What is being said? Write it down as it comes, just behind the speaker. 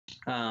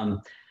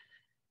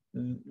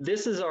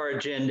This is our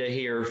agenda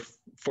here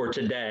for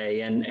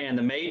today, and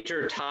the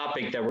major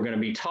topic that we're going to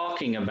be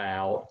talking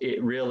about,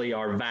 it really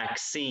are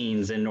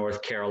vaccines in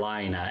North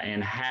Carolina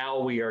and how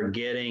we are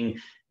getting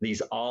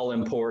these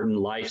all-important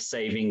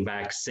life-saving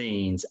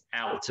vaccines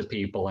out to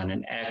people in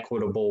an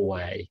equitable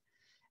way.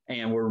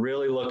 And we're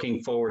really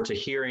looking forward to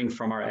hearing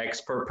from our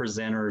expert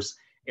presenters,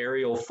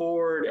 Ariel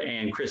Ford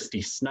and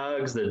Kristi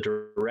Snuggs, the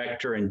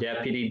Director and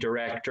Deputy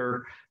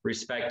Director,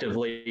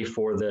 respectively,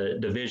 for the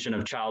Division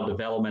of Child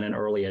Development and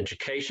Early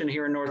Education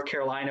here in North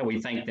Carolina.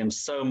 We thank them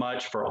so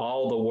much for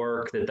all the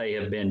work that they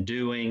have been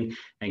doing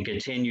and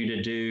continue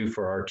to do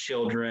for our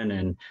children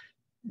and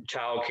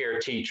child care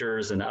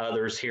teachers and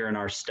others here in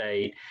our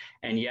state.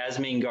 And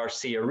Yazmin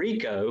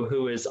Garcia-Rico,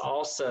 who is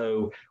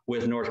also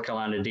with North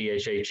Carolina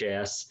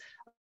DHHS,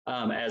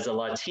 as a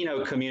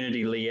Latino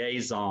community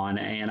liaison.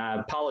 And I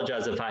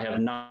apologize if I have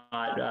not,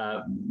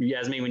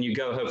 Yazmin, when you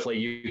go, hopefully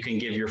you can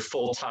give your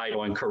full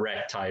title and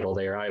correct title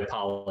there. I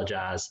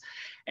apologize.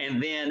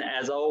 And then,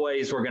 as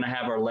always, we're going to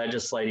have our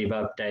legislative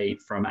update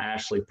from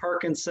Ashley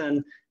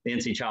Perkinson, the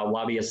NC Child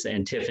Lobbyist,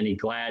 and Tiffany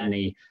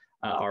Gladney,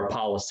 our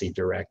policy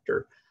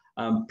director.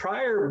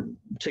 Prior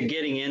to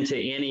getting into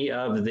any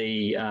of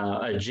the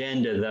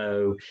agenda,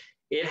 though,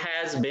 it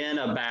has been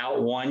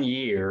about 1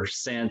 year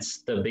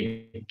since the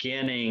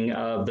beginning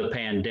of the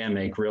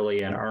pandemic,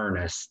 really in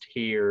earnest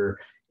here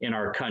in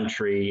our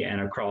country and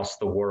across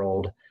the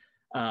world.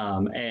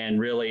 And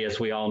really,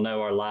 as we all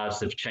know, our lives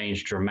have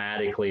changed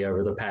dramatically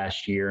over the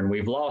past year, and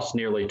we've lost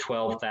nearly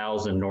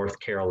 12,000 North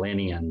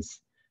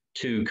Carolinians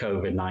to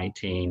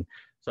COVID-19.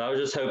 So I was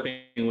just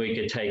hoping we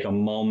could take a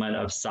moment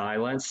of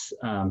silence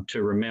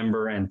to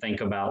remember and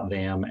think about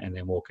them, and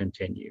then we'll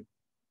continue.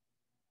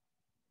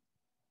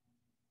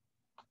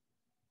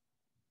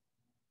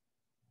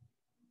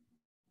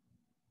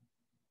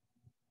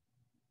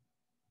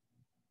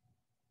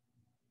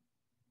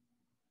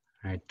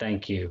 All right,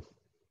 thank you.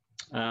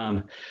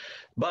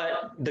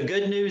 But the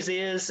good news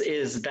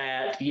is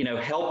that, you know,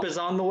 help is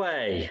on the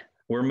way.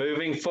 We're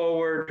moving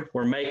forward.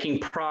 We're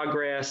making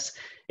progress.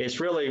 It's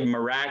really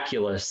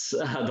miraculous,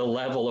 the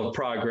level of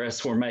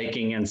progress we're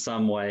making in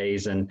some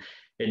ways. And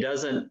it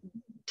doesn't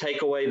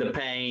take away the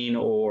pain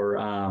or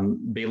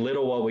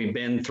belittle what we've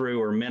been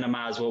through or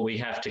minimize what we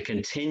have to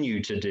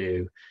continue to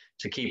do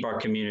to keep our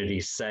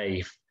communities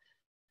safe.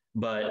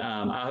 But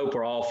I hope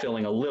we're all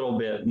feeling a little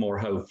bit more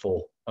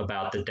hopeful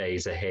about the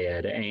days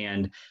ahead.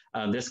 And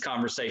this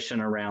conversation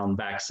around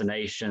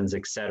vaccinations,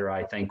 et cetera,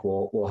 I think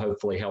will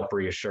hopefully help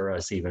reassure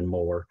us even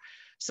more.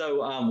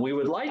 So we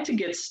would like to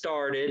get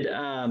started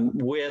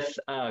with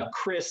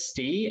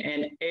Kristi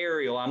and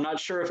Ariel. I'm not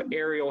sure if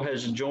Ariel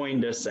has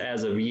joined us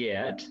as of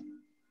yet.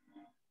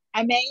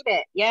 I made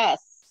it,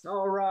 yes.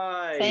 All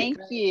right. Thank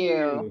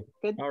you.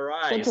 Good, all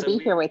right. Good to be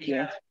here with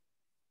you.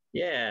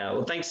 Yeah,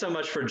 well, thanks so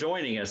much for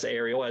joining us,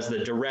 Ariel, as the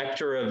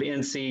director of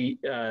DCDEE,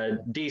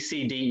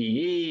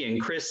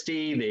 and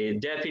Kristi, the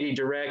deputy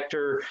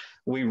director.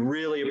 We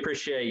really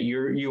appreciate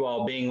you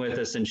all being with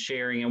us and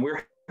sharing. And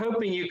we're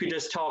hoping you could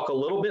just talk a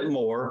little bit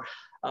more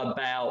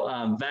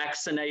about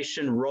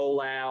vaccination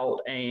rollout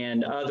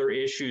and other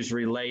issues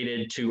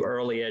related to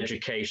early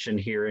education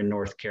here in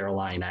North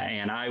Carolina.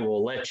 And I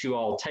will let you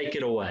all take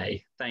it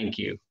away. Thank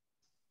you.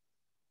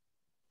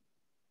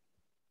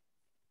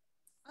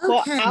 Okay.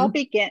 Well, I'll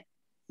begin.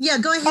 Yeah,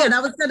 go ahead.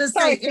 I was going to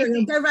say,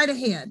 Ariel, go right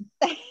ahead.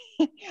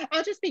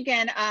 I'll just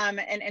begin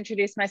and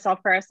introduce myself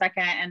for a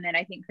second, and then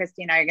I think Kristi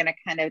and I are going to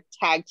kind of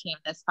tag team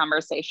this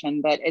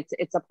conversation, but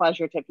it's a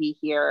pleasure to be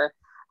here.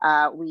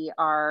 We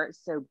are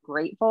so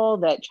grateful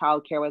that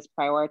childcare was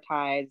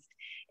prioritized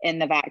in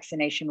the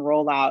vaccination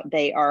rollout.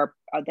 They are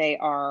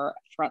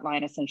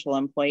frontline essential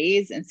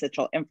employees and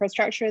essential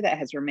infrastructure that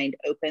has remained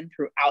open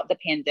throughout the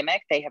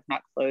pandemic. They have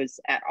not closed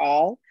at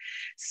all.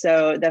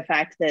 So the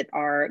fact that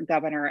our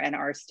governor and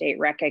our state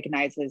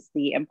recognizes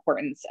the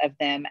importance of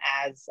them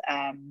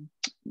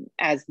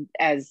as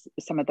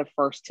some of the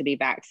first to be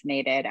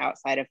vaccinated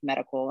outside of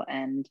medical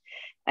and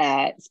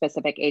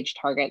specific age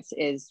targets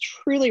is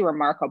truly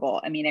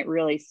remarkable. I mean, it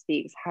really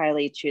speaks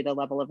highly to the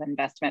level of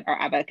investment our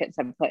advocates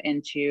have put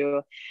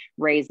into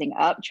raising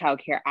up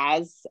childcare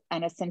as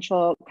an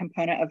essential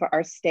component of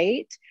our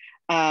state.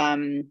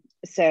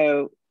 So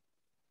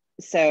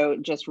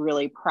just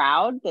really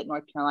proud that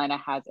North Carolina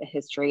has a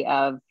history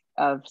of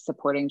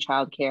supporting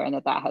childcare and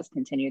that has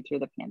continued through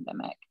the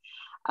pandemic.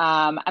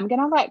 I'm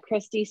going to let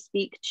Kristi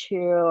speak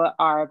to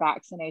our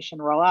vaccination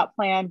rollout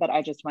plan, but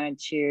I just wanted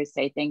to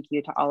say thank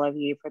you to all of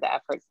you for the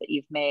efforts that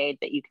you've made,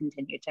 that you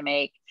continue to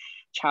make.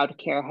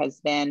 Childcare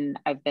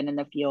I've been in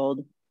the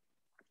field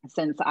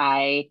since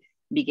I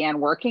began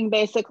working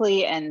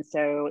basically. And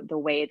so the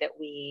way that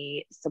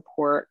we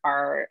support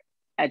our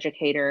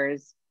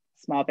educators,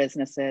 small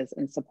businesses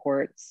and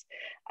supports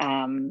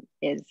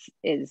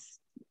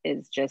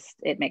is just,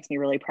 it makes me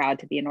really proud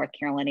to be a North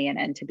Carolinian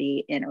and to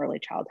be in early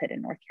childhood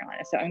in North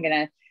Carolina. So I'm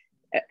going to,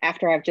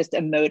 after I've just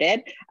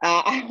emoted,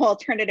 I will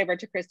turn it over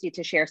to Kristi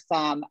to share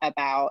some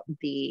about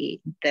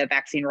the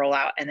vaccine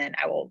rollout, and then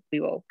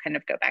we will kind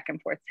of go back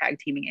and forth tag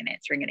teaming and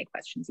answering any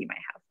questions you might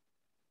have.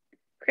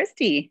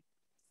 Kristi,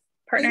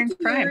 partner in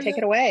crime, take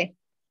it away.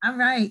 All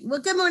right.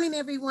 Well, good morning,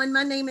 everyone.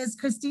 My name is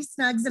Kristi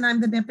Snuggs, and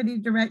I'm the Deputy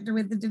Director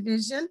with the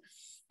division.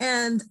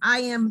 And I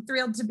am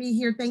thrilled to be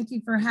here. Thank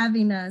you for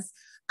having us.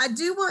 I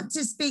do want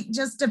to speak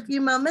just a few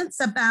moments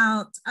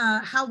about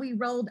how we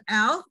rolled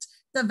out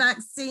the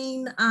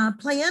vaccine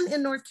plan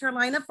in North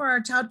Carolina for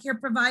our child care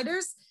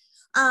providers.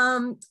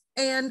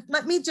 And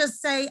let me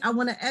just say, I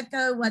want to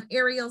echo what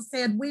Ariel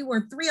said. We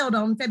were thrilled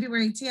on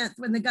February 10th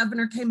when the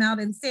governor came out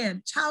and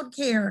said child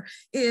care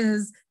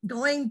is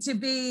going to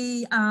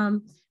be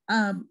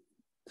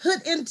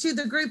put into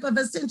the group of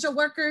essential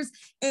workers.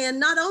 And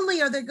not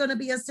only are they going to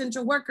be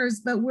essential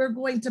workers, but we're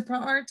going to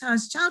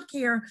prioritize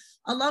childcare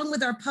along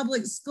with our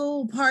public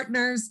school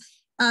partners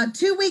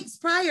 2 weeks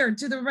prior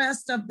to the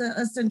rest of the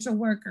essential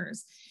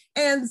workers.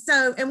 And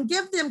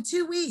give them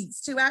 2 weeks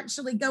to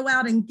actually go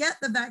out and get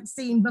the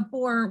vaccine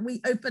before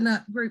we open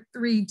up group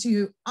 3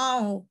 to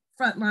all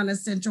frontline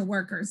essential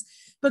workers.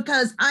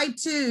 Because I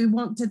too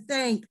want to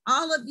thank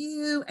all of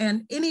you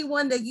and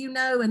anyone that you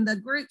know and the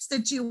groups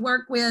that you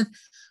work with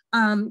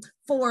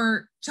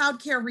for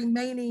childcare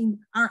remaining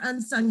our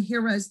unsung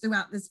heroes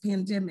throughout this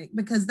pandemic,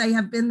 because they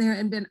have been there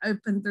and been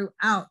open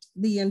throughout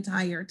the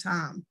entire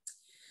time.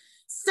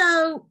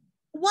 So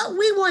what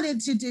we wanted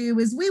to do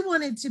is we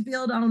wanted to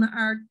build on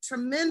our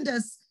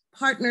tremendous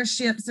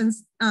partnerships and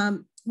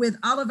with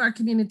all of our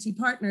community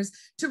partners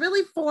to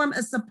really form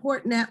a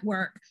support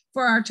network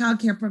for our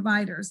childcare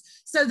providers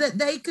so that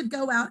they could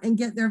go out and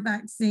get their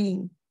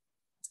vaccine.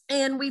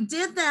 And we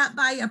did that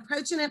by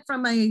approaching it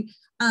from a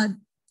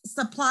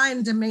supply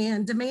and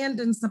demand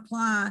and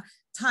supply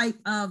type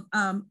of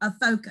a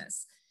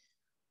focus.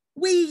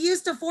 We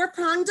used a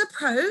 4-pronged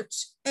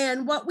approach,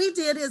 and what we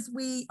did is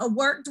we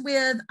worked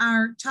with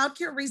our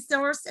childcare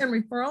resource and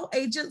referral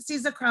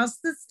agencies across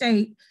the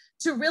state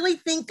to really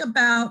think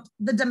about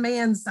the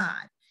demand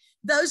side.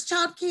 Those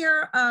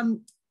childcare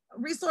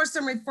resource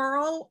and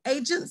referral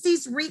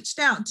agencies reached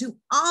out to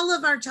all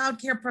of our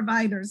childcare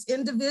providers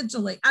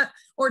individually,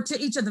 or to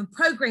each of the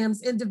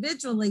programs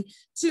individually,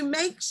 to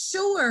make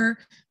sure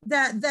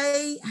that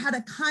they had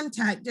a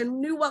contact and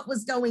knew what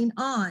was going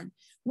on.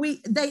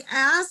 They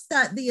asked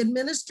that the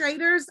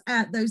administrators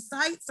at those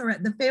sites or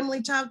at the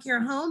family child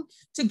care home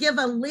to give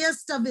a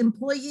list of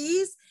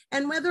employees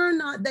and whether or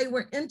not they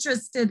were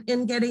interested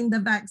in getting the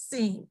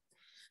vaccine.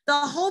 The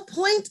whole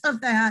point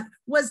of that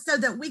was so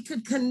that we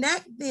could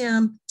connect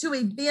them to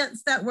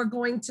events that were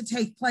going to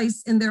take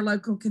place in their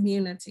local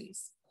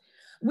communities.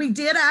 We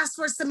did ask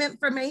for some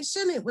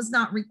information. It was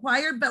not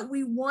required, but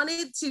we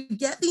wanted to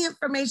get the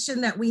information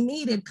that we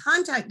needed,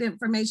 contact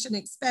information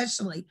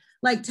especially,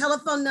 like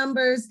telephone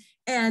numbers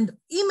and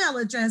email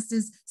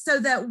addresses, so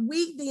that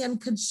we then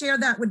could share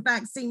that with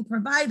vaccine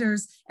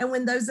providers. And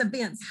when those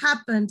events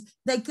happened,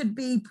 they could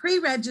be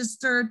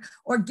pre-registered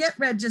or get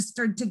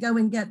registered to go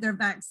and get their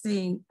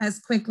vaccine as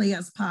quickly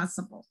as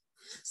possible.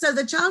 So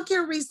the child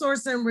care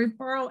resource and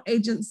referral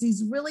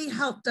agencies really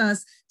helped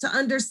us to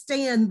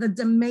understand the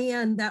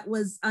demand that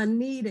was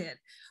needed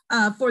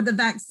for the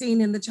vaccine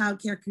in the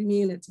child care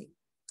community.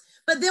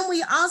 But then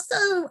we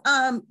also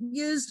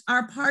used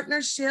our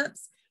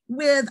partnerships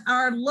with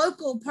our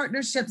local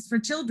partnerships for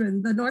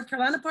children, the North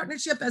Carolina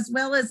partnership, as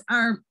well as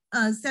our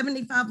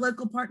 75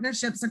 local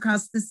partnerships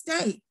across the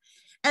state.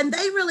 And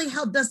they really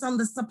helped us on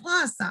the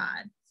supply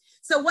side.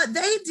 So what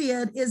they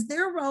did is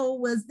their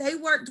role was they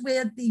worked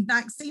with the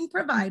vaccine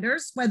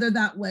providers, whether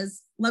that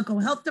was local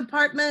health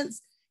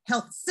departments,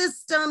 health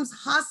systems,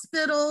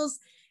 hospitals,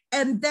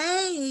 and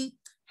they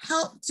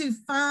helped to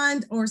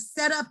find or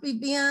set up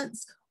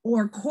events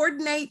or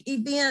coordinate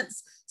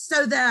events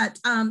so that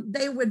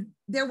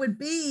there would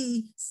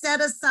be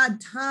set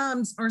aside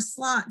times or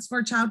slots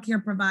for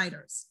childcare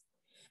providers.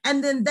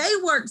 And then they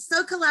work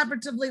so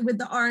collaboratively with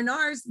the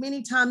R&Rs.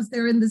 Many times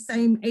they're in the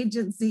same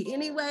agency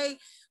anyway,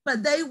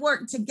 but they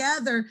work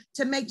together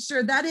to make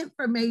sure that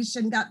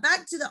information got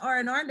back to the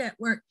R&R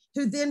network,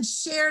 who then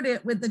shared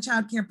it with the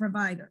childcare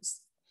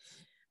providers.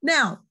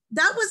 Now,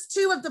 that was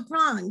 2 of the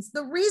prongs.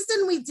 The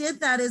reason we did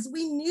that is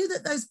we knew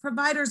that those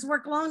providers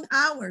work long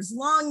hours,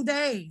 long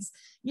days.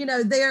 You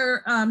know,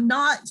 they're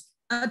not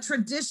a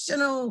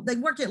traditional, they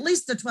work at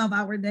least a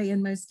 12-hour day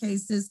in most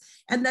cases,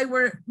 and they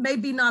were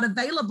maybe not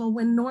available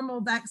when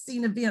normal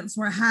vaccine events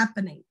were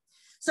happening.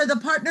 So the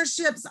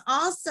partnerships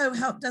also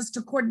helped us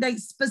to coordinate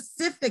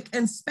specific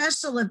and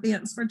special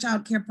events for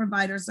childcare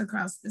providers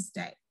across the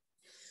state.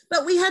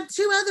 But we had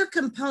 2 other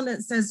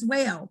components as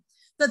well.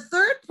 The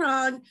third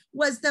prong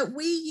was that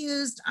we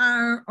used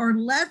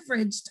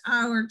leveraged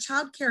our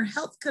childcare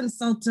health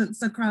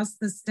consultants across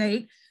the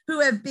state,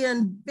 who have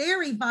been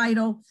very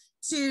vital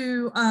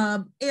to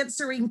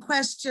answering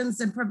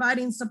questions and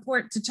providing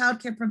support to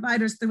childcare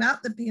providers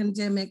throughout the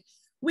pandemic.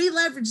 We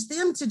leveraged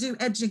them to do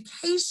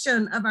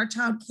education of our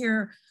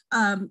childcare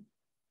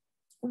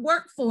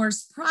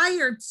workforce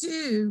prior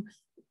to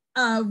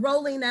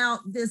rolling out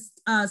this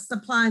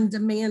supply and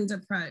demand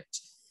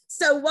approach.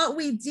 So what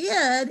we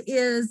did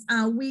is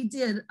we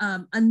did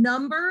a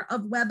number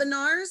of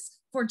webinars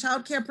for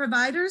childcare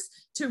providers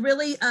to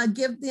really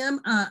give them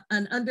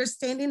an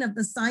understanding of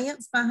the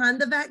science behind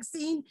the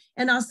vaccine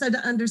and also to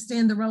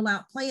understand the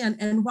rollout plan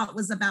and what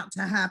was about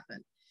to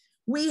happen.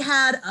 We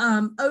had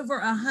over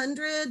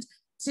 100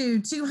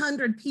 to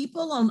 200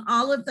 people on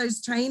all of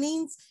those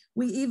trainings.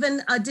 We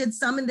even did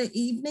some in the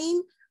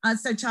evening.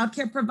 So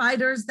childcare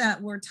providers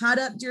that were tied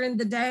up during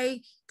the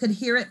day could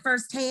hear it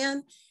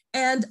firsthand.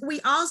 And we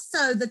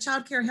also, the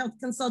childcare health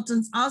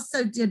consultants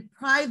also did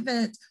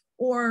private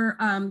or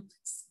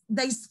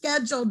they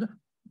scheduled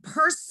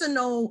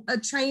personal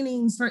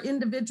trainings for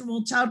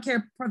individual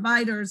childcare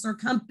providers or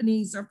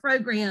companies or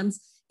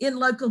programs in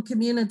local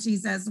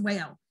communities as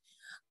well.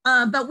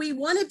 But we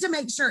wanted to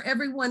make sure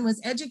everyone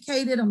was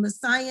educated on the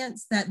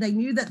science, that they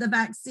knew that the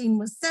vaccine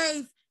was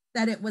safe,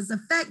 that it was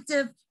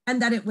effective,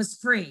 and that it was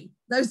free.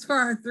 Those were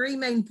our three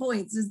main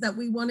points, is that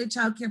we wanted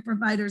childcare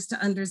providers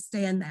to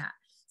understand that.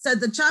 So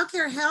the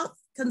childcare health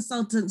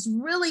consultants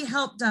really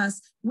helped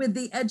us with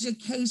the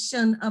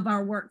education of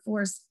our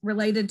workforce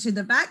related to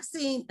the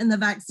vaccine and the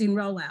vaccine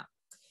rollout.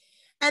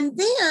 And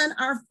then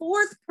our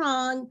fourth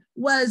prong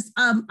was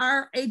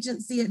our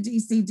agency at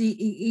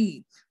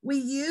DCDEE. We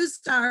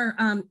used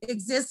our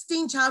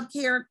existing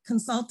childcare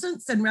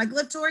consultants and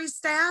regulatory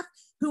staff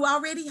who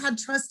already had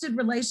trusted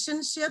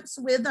relationships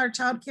with our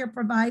childcare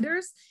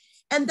providers,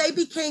 and they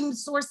became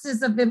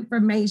sources of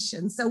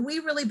information. So we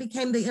really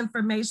became the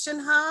information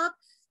hub.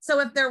 So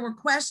if there were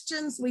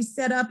questions, we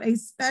set up a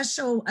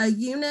special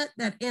unit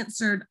that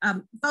answered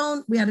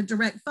phone. We had a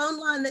direct phone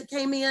line that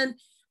came in,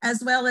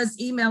 as well as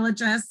email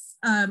address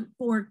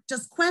for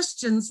just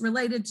questions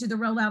related to the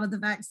rollout of the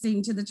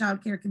vaccine to the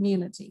childcare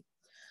community.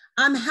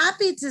 I'm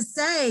happy to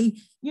say,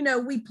 you know,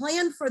 we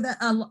planned for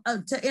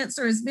to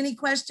answer as many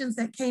questions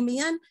that came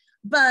in,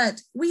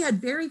 but we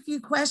had very few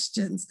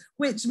questions,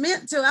 which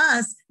meant to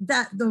us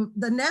that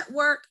the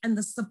network and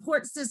the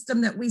support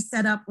system that we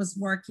set up was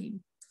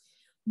working.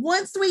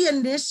 Once we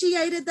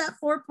initiated that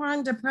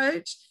four-pronged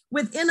approach,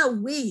 within a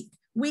week,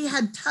 we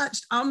had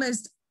touched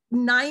almost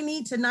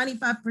 90 to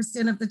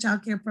 95% of the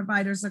childcare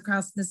providers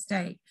across the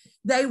state.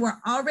 They were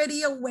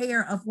already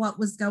aware of what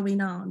was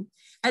going on.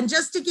 And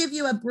just to give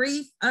you a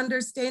brief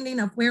understanding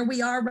of where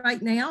we are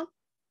right now,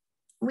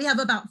 we have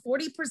about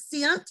 40%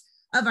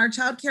 of our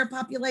childcare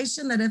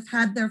population that have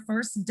had their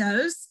first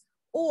dose,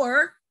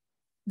 or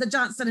the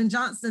Johnson &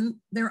 Johnson,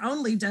 their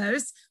only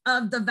dose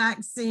of the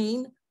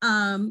vaccine,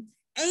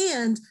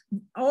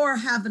 or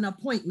have an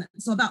appointment.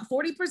 So about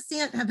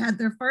 40% have had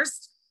their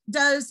first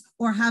dose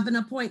or have an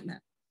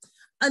appointment.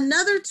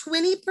 Another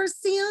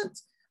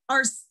 20%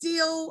 are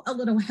still a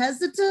little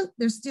hesitant.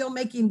 They're still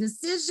making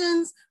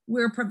decisions.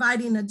 We're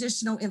providing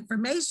additional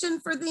information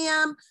for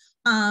them.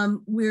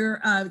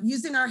 We're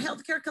using our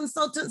healthcare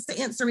consultants to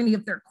answer any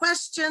of their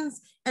questions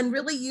and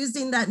really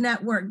using that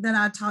network that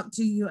I talked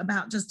to you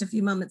about just a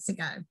few moments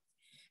ago.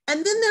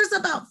 And then there's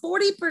about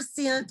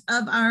 40%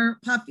 of our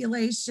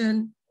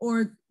population,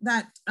 or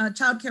that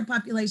childcare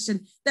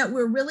population, that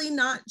we're really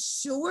not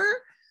sure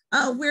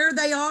where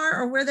they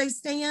are or where they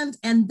stand.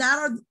 And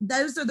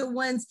those are the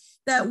ones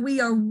that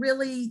we are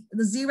really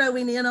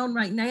zeroing in on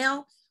right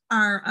now.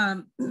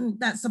 Our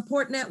that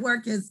support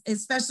network is,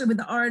 especially with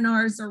the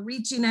R&Rs, are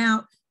reaching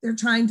out. They're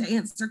trying to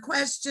answer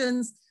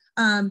questions.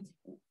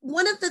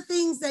 One of the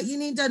things that you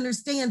need to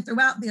understand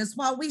throughout this,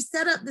 while we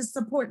set up this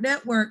support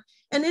network,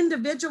 an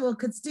individual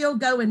could still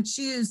go and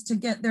choose to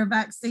get their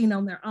vaccine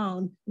on their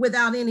own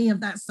without any of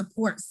that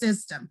support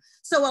system.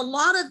 So a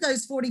lot of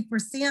those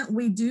 40%,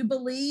 we do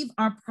believe,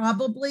 are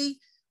probably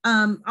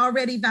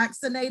already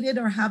vaccinated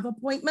or have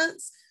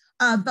appointments,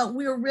 but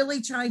we're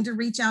really trying to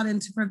reach out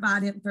and to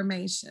provide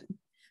information.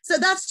 So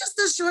that's just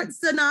a short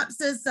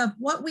synopsis of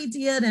what we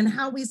did and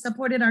how we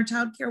supported our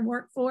childcare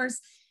workforce.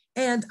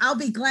 And I'll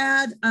be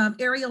glad,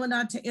 Ariel and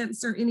I, to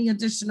answer any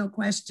additional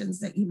questions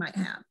that you might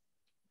have.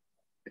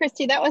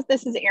 Kristi,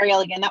 this is Ariel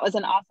again. That was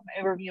an awesome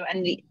overview.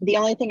 And the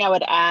only thing I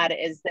would add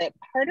is that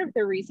part of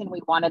the reason we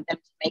wanted them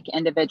to make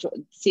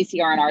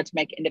CCR&R to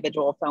make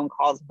individual phone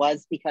calls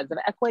was because of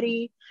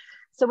equity.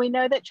 So we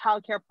know that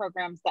childcare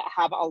programs that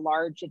have a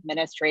large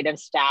administrative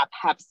staff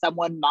have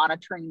someone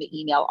monitoring the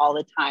email all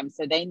the time.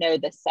 So they know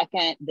the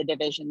second the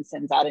division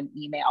sends out an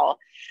email.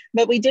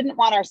 But we didn't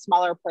want our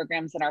smaller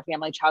programs in our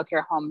family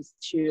childcare homes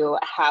to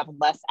have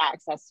less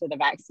access to the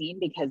vaccine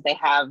because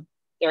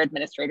their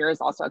administrator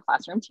is also a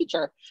classroom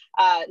teacher.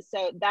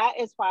 So that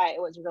is why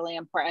it was really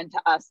important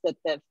to us that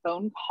the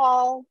phone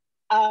call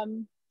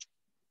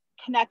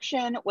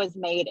connection was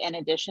made in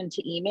addition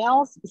to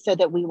emails, so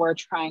that we were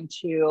trying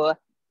to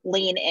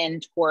lean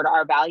in toward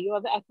our value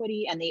of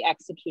equity and the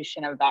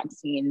execution of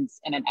vaccines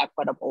in an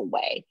equitable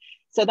way.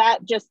 So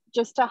that just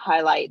to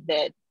highlight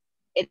that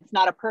it's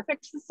not a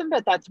perfect system,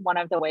 but that's one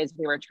of the ways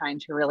we were trying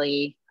to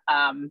really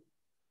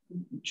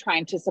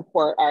trying to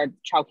support our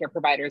childcare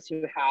providers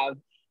who have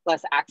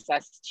less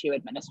access to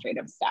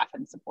administrative staff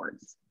and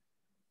supports.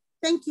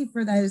 Thank you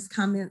for those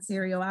comments,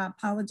 Ariel. I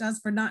apologize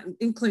for not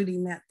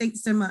including that.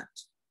 Thanks so much.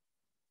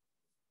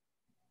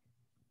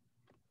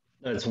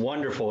 That's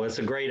wonderful. It's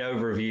a great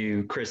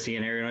overview, Kristi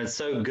and Ariel. It's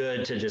so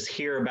good to just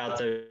hear about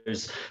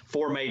those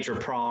four major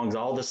prongs,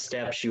 all the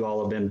steps you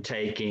all have been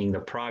taking, the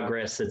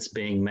progress that's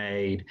being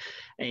made.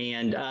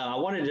 And I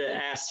wanted to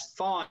ask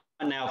Fawn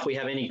now if we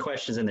have any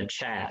questions in the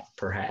chat,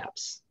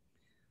 perhaps.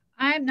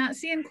 I'm not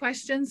seeing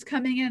questions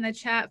coming in the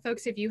chat.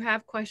 Folks, if you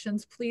have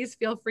questions, please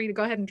feel free to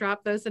go ahead and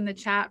drop those in the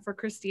chat for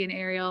Kristi and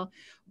Ariel.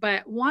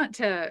 But want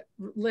to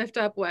lift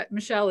up what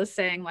Michelle is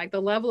saying, like the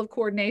level of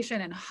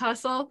coordination and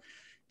hustle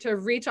to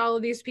reach all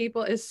of these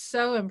people is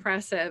so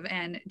impressive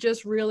and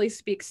just really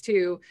speaks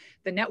to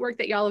the network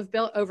that y'all have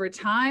built over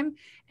time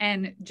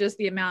and just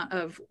the amount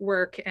of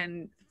work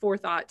and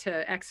forethought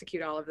to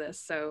execute all of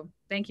this. So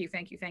thank you,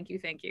 thank you, thank you,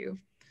 thank you.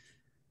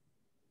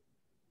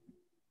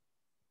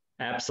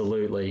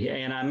 Absolutely.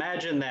 And I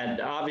imagine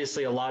that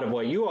obviously a lot of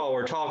what you all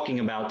were talking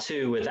about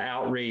too with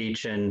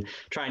outreach and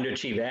trying to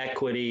achieve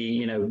equity,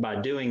 you know, by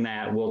doing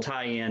that will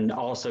tie in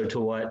also to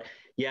what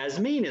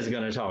Yazmin is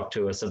going to talk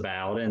to us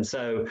about. And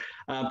so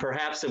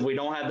perhaps if we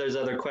don't have those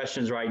other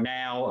questions right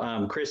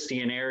now,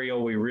 Kristi and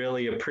Ariel, we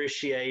really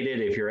appreciate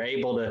it. If you're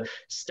able to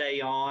stay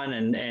on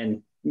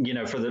and you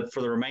know, for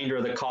the remainder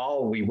of the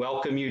call, we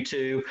welcome you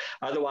to.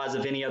 Otherwise,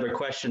 if any other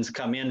questions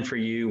come in for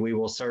you, we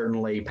will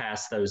certainly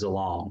pass those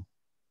along.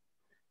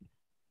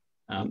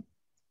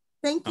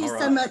 Thank you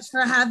so much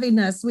for having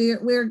us.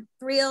 We're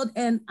thrilled.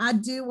 And I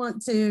do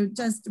want to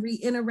just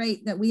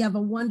reiterate that we have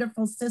a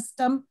wonderful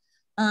system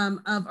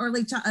of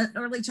early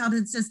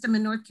childhood system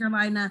in North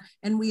Carolina,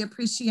 and we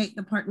appreciate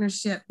the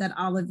partnership that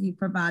all of you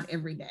provide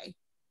every day.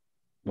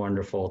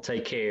 Wonderful.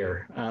 Take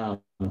care.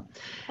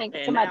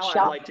 Thanks so much,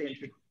 I'd like to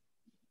introduce.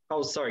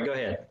 Oh, sorry. Go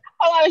ahead.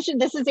 Oh,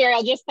 this is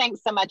Ariel. Just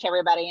thanks so much,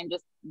 everybody, and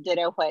just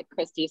ditto what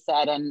Kristi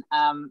said. And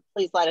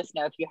please let us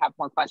know if you have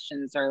more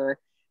questions or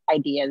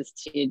ideas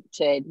to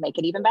make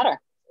it even better.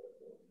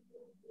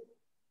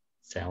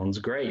 Sounds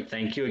great.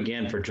 Thank you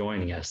again for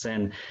joining us.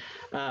 And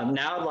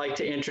now I'd like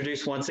to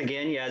introduce once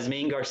again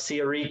Yazmin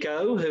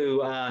Garcia-Rico,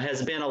 who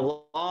has been a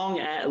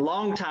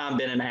long time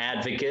been an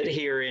advocate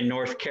here in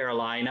North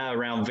Carolina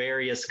around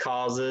various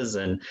causes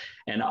and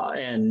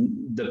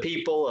the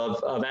people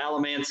of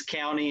Alamance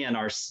County and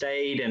our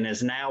state, and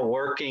is now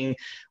working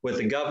with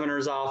the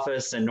governor's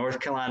office and North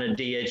Carolina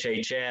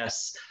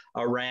DHHS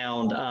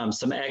around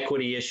some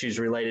equity issues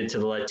related to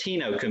the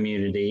Latino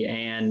community,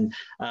 and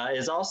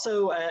is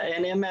also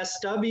an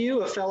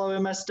MSW, a fellow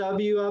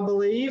MSW, I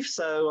believe.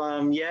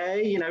 So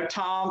yay, you know,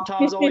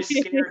 Tom's always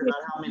scared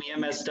about how many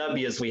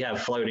MSWs we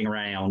have floating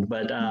around,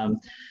 but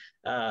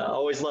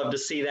always love to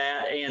see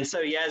that. And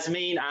so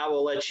Yazmin, I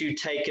will let you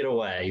take it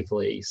away,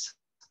 please.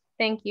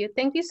 Thank you.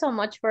 Thank you so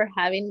much for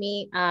having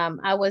me.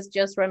 I was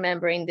just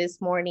remembering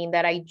this morning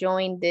that I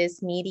joined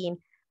this meeting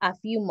a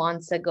few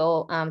months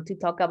ago to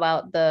talk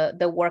about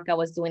the work I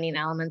was doing in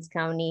Alamance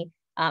County.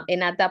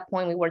 And at that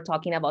point, we were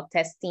talking about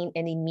testing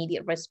and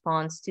immediate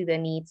response to the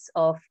needs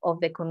of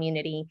the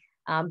community,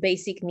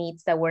 basic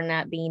needs that were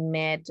not being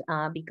met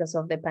because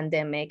of the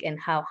pandemic and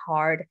how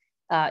hard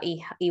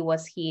it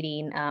was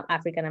hitting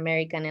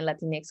African-American and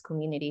Latinx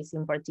communities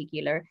in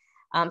particular.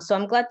 So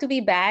I'm glad to be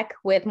back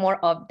with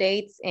more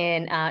updates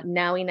and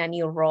now in a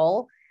new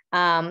role.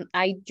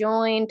 I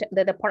joined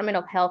the Department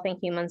of Health and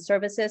Human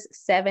Services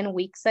 7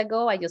 weeks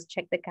ago. I just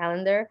checked the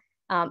calendar,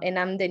 and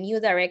I'm the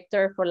new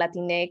director for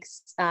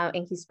Latinx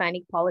and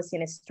Hispanic policy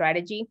and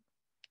strategy.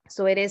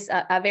 So it is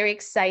a very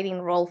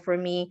exciting role for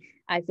me.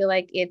 I feel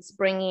like it's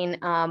bringing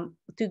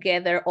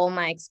together all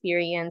my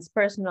experience,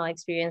 personal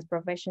experience,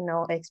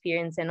 professional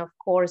experience, and of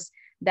course,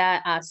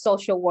 that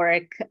social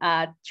work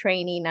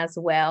training as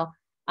well.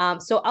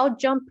 So I'll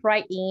jump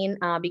right in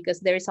because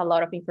there is a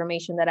lot of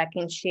information that I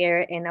can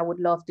share, and I would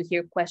love to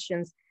hear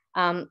questions.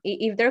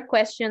 If there are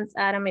questions,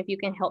 Adam, if you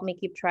can help me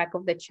keep track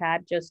of the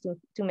chat just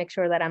to make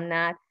sure that I'm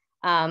not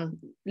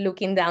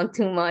looking down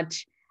too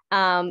much.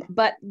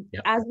 But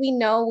yep. As we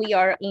know, we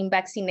are in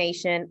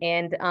vaccination,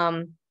 and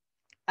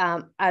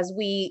as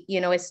we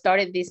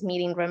started this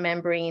meeting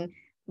remembering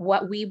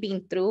what we've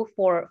been through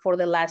for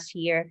the last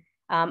year.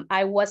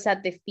 I was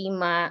at the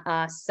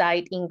FEMA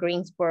site in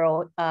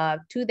Greensboro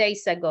 2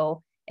 days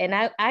ago, and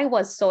I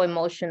was so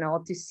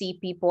emotional to see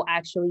people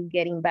actually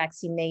getting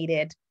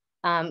vaccinated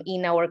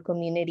in our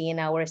community, in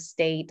our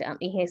state.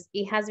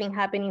 It has been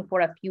happening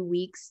for a few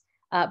weeks,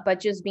 but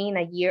just being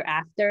a year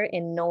after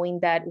and knowing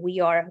that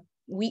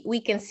we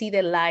can see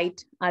the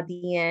light at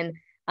the end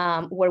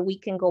where we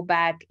can go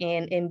back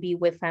and be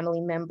with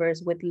family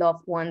members, with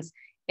loved ones.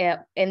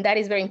 And that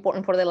is very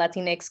important for the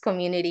Latinx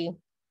community.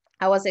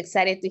 I was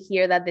excited to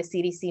hear that the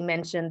CDC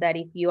mentioned that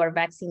if you are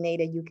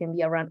vaccinated, you can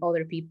be around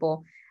other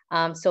people.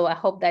 So I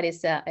hope that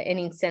is an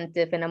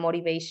incentive and a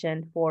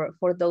motivation for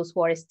those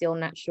who are still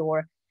not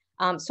sure.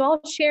 So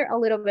I'll share a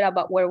little bit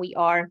about where we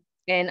are.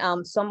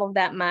 And some of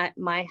that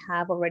might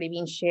have already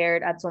been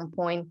shared at some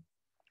point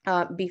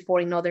before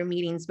in other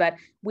meetings, but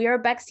we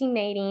are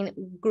vaccinating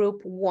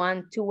group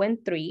 1, 2,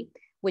 and 3,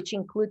 which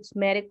includes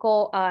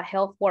medical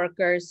health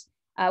workers,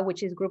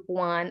 which is group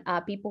 1,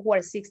 people who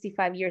are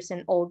 65 years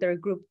and older,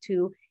 group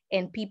 2,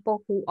 and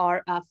people who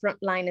are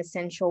frontline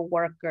essential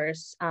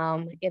workers.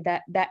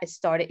 That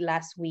started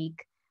last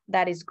week.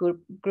 That is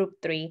group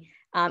 3.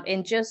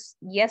 And just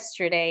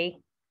yesterday,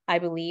 I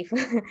believe,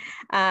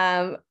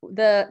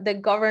 the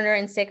governor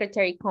and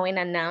Secretary Cohen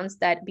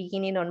announced that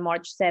beginning on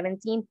March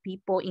 17th,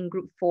 people in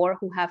group 4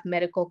 who have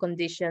medical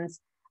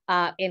conditions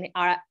and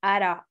are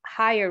at a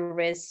higher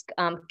risk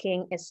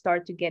can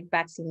start to get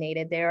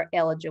vaccinated. They're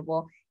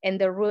eligible. And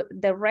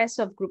the rest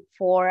of group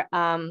 4,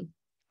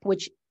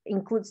 which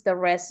includes the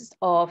rest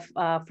of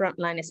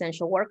frontline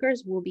essential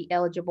workers, will be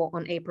eligible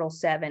on April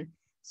 7.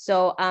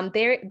 So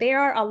there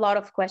are a lot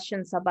of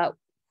questions about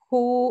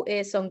who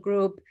is on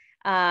group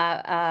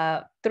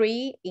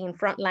 3 in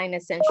frontline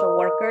essential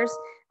workers.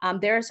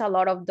 There's a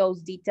lot of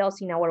those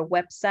details in our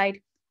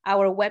website.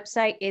 Our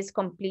website is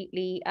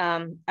completely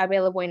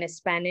available in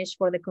Spanish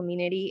for the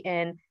community,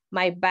 and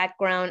my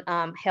background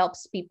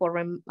helps people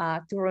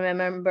to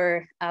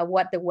remember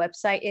what the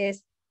website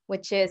is,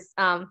 which is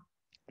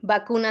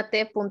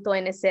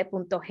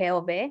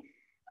vacunate.nc.gov.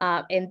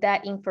 And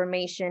that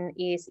information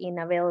is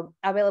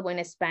available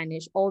in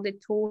Spanish. All the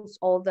tools,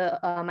 all the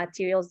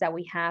materials that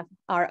we have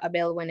are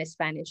available in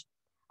Spanish.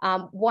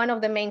 One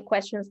of the main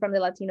questions from the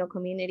Latino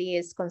community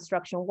is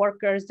construction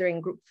workers during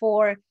group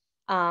 4,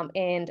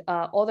 and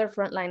other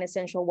frontline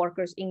essential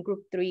workers in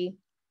group 3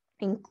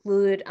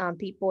 include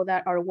people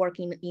that are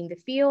working in the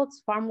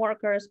fields, farm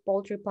workers,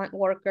 poultry plant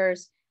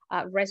workers,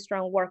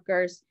 restaurant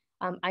workers.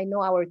 I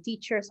know our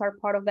teachers are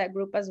part of that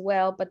group as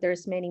well, but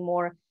there's many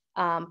more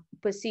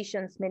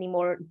positions, many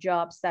more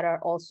jobs that are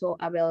also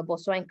available.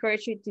 So I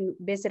encourage you to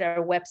visit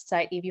our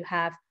website if you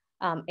have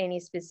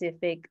any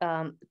specific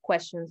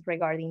questions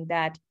regarding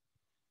that.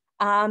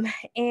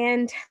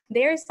 And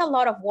there is a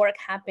lot of work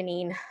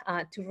happening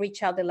to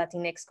reach out the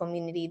Latinx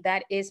community.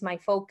 That is my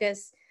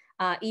focus.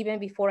 Even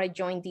before I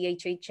joined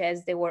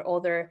DHHS, there were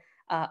other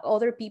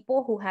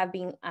people who have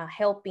been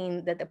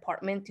helping the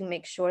department to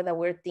make sure that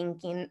we're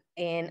thinking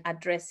and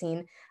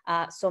addressing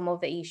some of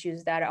the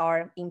issues that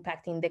are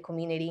impacting the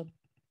community.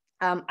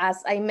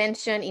 As I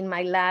mentioned in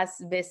my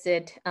last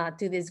visit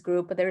to this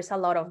group, there's a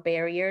lot of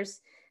barriers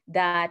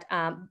that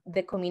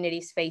the community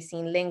is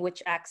facing: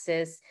 language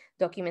access,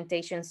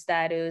 documentation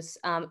status,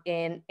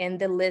 and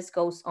the list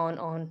goes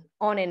on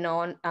and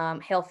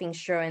on. Health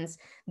insurance.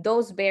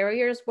 Those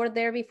barriers were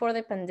there before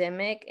the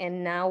pandemic,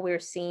 and now we're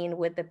seeing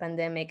with the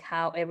pandemic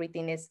how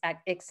everything is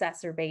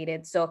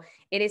exacerbated. So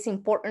it is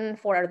important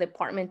for our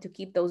department to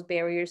keep those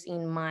barriers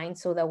in mind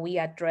so that we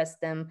address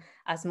them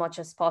as much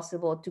as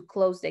possible to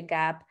close the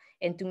gap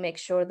and to make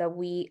sure that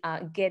we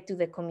get to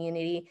the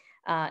community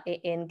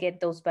and get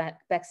those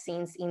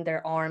vaccines in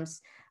their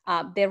arms.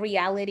 The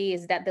reality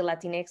is that the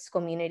Latinx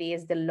community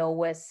is the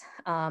lowest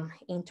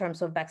in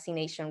terms of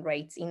vaccination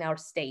rates in our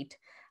state.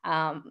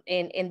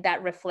 And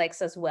that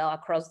reflects as well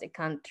across the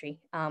country,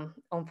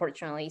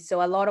 unfortunately.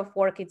 So a lot of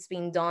work is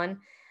being done.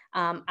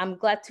 I'm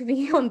glad to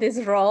be on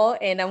this role,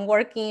 and I'm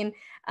working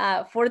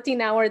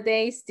 14-hour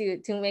days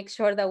to make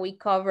sure that we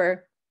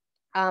cover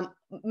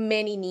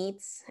many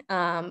needs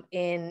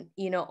in,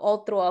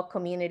 all throughout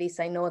communities.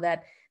 I know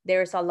that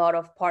there's a lot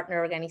of partner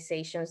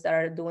organizations that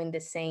are doing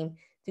the same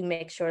to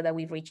make sure that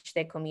we reach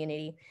the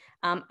community.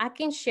 I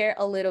can share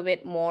a little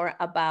bit more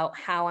about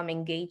how I'm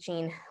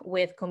engaging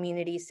with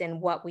communities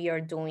and what we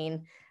are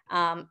doing.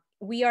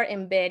 We are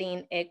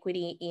embedding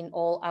equity in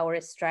all our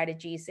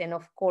strategies. And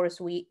of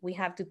course, we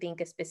have to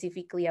think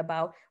specifically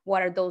about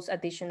what are those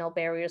additional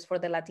barriers for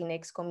the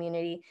Latinx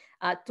community.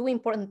 Two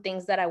important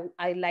things that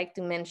I like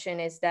to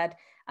mention is that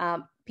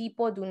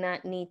people do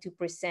not need to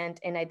present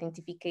an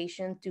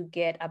identification to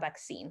get a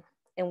vaccine.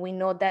 And we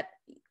know that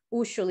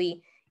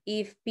usually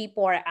if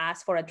people are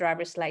asked for a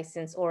driver's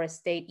license or a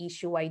state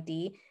issue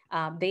ID,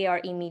 they are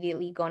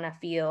immediately gonna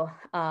feel,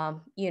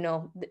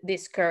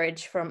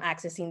 discouraged from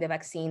accessing the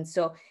vaccine.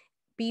 So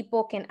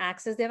people can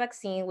access the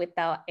vaccine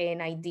without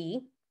an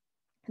ID.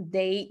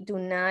 They do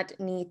not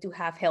need to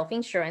have health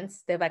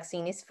insurance. The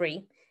vaccine is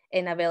free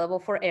and available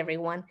for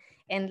everyone.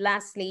 And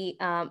lastly,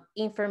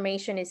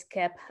 information is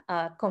kept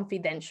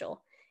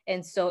confidential.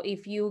 And so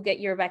if you get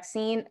your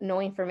vaccine,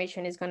 no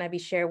information is going to be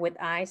shared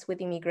with ICE, with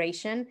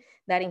immigration.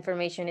 That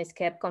information is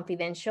kept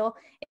confidential.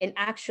 And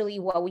actually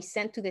what we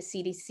sent to the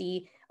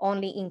CDC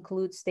only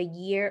includes the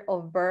year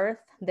of birth,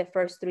 the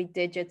first 3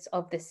 digits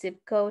of the zip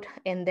code,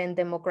 and then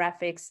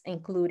demographics,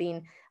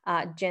 including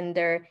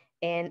gender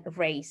and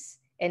race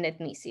and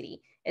ethnicity.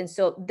 And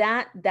so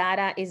that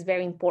data is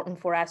very important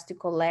for us to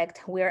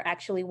collect. We're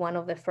actually one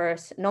of the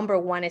first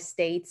 #1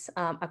 states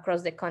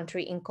across the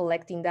country in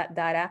collecting that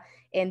data.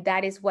 And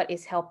that is what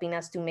is helping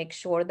us to make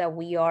sure that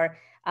we are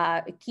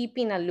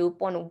keeping a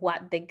loop on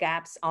what the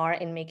gaps are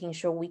and making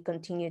sure we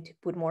continue to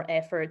put more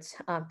efforts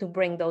to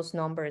bring those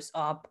numbers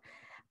up.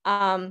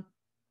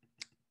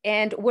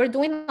 And we're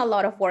doing a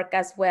lot of work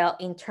as well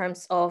in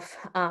terms of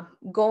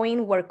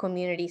going where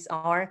communities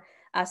are.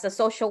 As a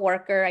social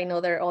worker, I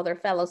know there are other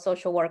fellow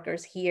social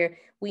workers here.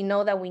 We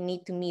know that we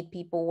need to meet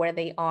people where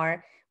they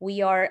are.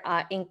 We are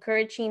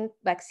encouraging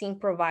vaccine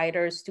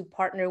providers to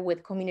partner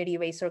with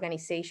community-based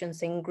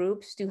organizations and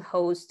groups to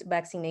host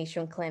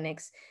vaccination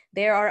clinics.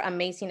 There are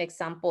amazing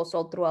examples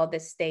all throughout the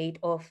state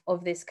of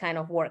this kind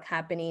of work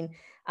happening.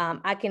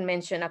 I can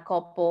mention a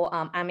couple.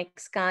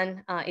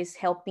 Amexcan is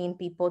helping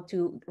people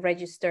to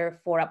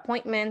register for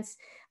appointments.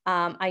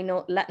 I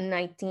know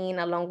Latin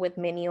along with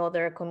many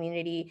other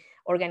community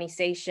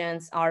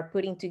organizations are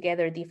putting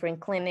together different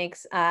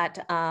clinics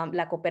at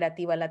La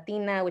Cooperativa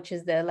Latina, which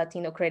is the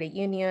Latino Credit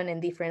Union,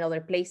 and different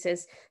other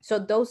places. So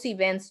those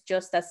events,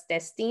 just as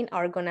testing,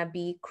 are gonna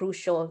be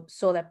crucial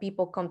so that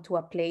people come to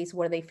a place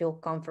where they feel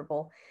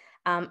comfortable.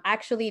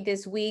 Actually,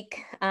 this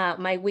week,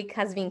 my week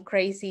has been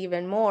crazy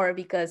even more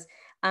because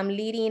I'm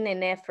leading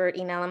an effort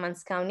in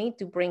Alamance County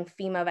to bring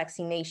FEMA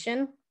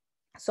vaccination,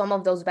 some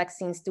of those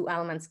vaccines, to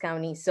Alamance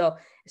County. So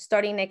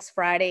starting next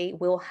Friday,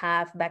 we'll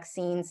have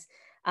vaccines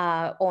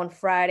on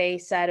Friday,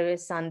 Saturday,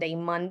 Sunday,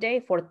 Monday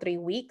for 3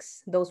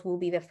 weeks. Those will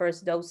be the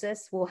first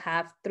doses. We'll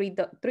have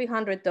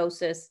 300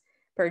 doses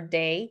per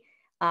day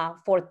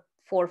for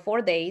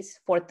 4 days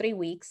for 3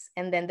 weeks.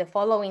 And then the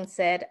following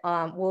set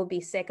will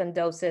be second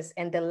doses,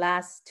 and the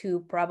last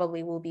 2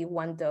 probably will be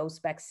 1 dose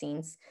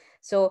vaccines.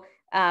 So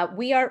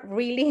we are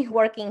really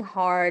working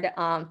hard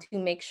to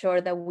make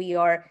sure that we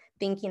are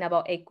thinking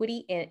about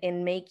equity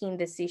and making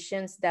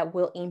decisions that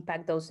will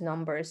impact those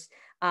numbers.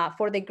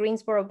 For the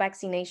Greensboro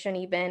vaccination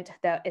event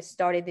that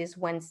started this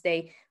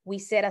Wednesday, we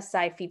set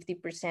aside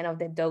 50% of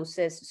the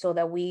doses so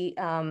that we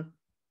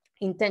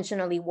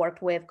intentionally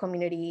worked with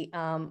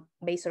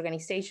community-based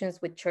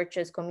organizations, with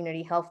churches,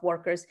 community health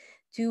workers,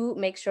 to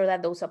make sure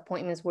that those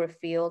appointments were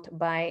filled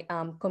by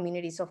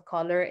communities of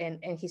color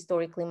and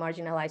historically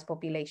marginalized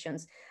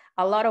populations.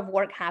 A lot of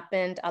work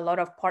happened. A lot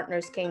of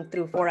partners came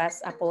through for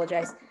us. I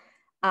apologize.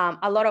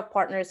 A lot of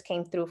partners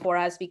came through for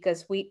us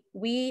because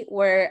we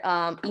were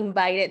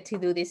invited to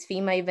do this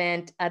FEMA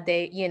event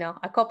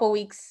a couple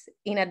weeks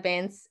in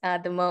advance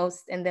at the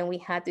most, and then we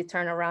had to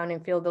turn around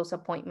and fill those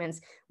appointments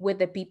with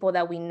the people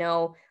that we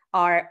know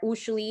are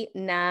usually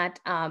not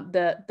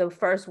the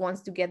first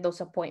ones to get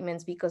those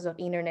appointments because of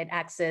internet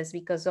access,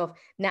 because of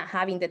not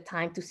having the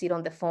time to sit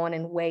on the phone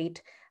and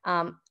wait.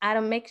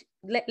 Adam,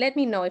 let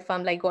me know if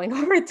I'm like going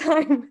over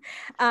time.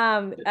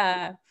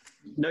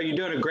 No, you're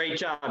doing a great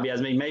job,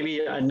 Yazmin.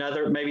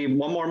 Maybe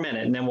one more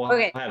minute, and then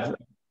we'll have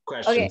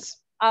questions. Okay.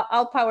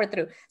 I'll power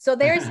through. So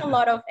there's a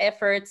lot of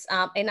efforts,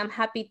 and I'm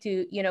happy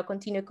to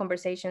continue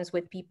conversations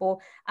with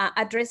people.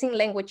 Addressing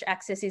language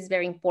access is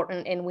very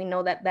important, and we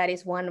know that that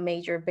is one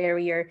major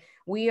barrier.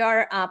 We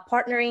are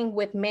partnering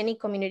with many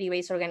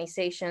community-based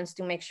organizations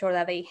to make sure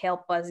that they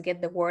help us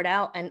get the word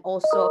out, and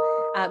also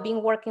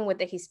been working with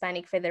the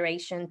Hispanic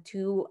Federation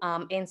to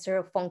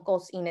answer phone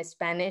calls in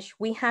Spanish.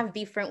 We have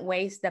different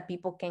ways that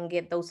people can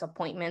get those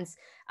appointments,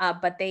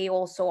 but they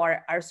also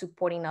are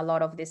supporting a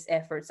lot of these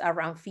efforts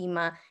around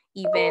FEMA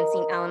events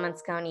in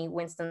Alamance County,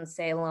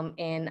 Winston-Salem,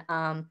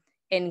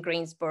 and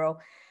Greensboro.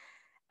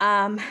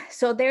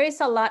 So there is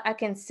a lot I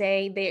can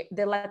say.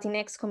 The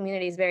Latinx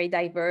community is very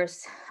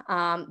diverse.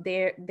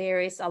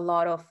 There is a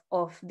lot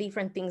of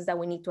different things that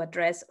we need to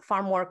address.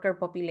 Farm worker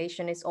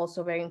population is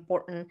also very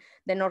important.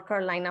 The North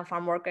Carolina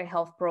Farm Worker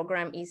Health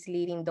Program is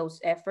leading those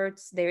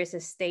efforts. There is a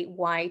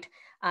statewide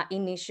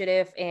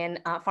initiative, and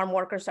farm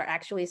workers are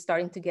actually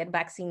starting to get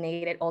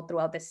vaccinated all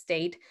throughout the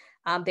state.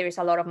 There is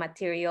a lot of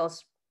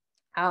materials.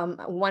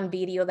 One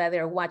video that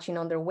they're watching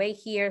on their way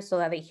here so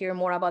that they hear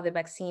more about the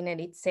vaccine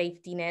and its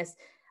safetiness.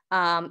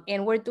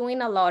 And we're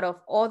doing a lot of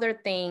other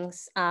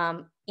things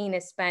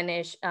in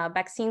Spanish,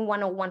 vaccine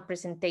 101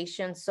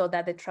 presentations so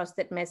that the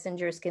trusted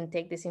messengers can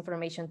take this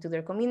information to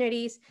their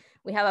communities.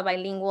 We have a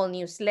bilingual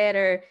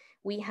newsletter.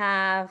 We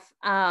have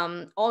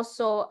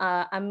also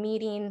a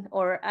meeting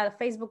or a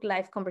Facebook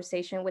Live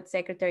conversation with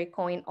Secretary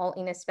Coyne, all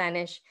in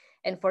Spanish.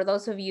 And for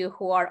those of you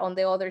who are on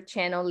the other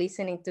channel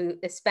listening to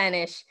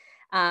Spanish,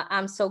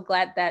 I'm so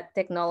glad that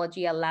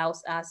technology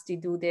allows us to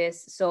do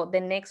this. So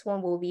the next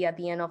one will be at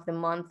the end of the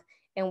month,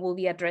 and we'll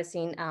be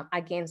addressing,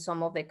 again,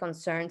 some of the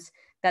concerns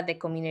that the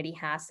community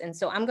has. And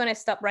so I'm gonna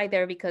stop right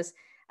there because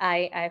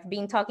I've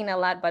been talking a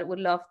lot, but would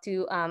love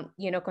to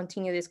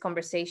continue this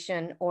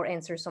conversation or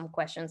answer some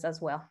questions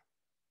as well.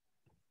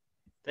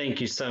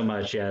 Thank you so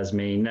much,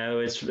 Yazmin.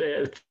 No,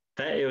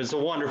 it was a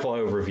wonderful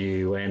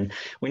overview. And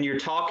when you're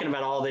talking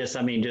about all this,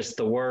 I mean, just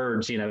the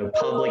words,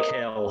 public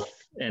health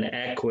and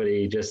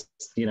equity, just,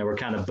 were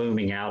kind of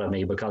booming out of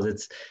me because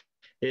it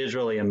is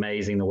really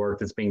amazing the work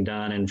that's being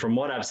done. And from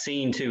what I've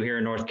seen too here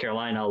in North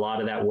Carolina, a lot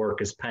of that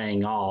work is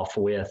paying off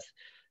with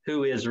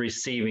who is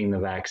receiving the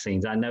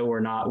vaccines. I know we're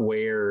not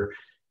where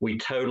we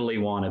totally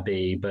want to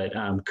be, but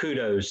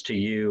kudos to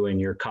you and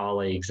your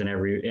colleagues and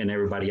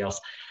everybody else.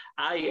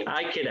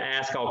 I could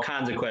ask all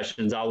kinds of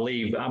questions. I'm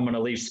going to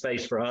leave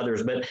space for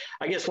others. But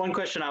I guess one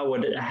question I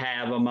would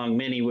have among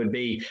many would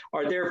be,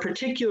 are there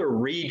particular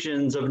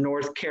regions of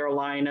North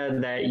Carolina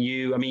that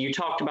you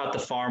talked about the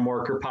farm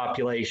worker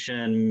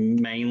population,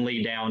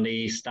 mainly down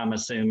east, I'm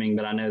assuming,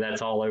 but I know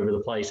that's all over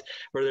the place.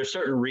 Are there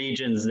certain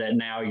regions that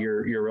now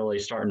you're really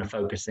starting to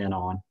focus in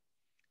on?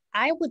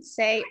 I would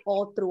say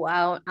all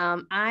throughout.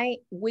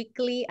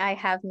 Weekly I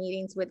have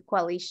meetings with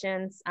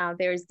coalitions.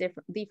 There's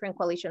different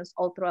coalitions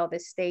all throughout the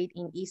state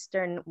in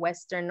Eastern,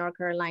 Western North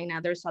Carolina.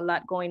 There's a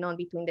lot going on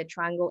between the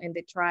Triangle and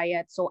the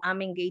Triad. So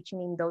I'm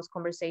engaging in those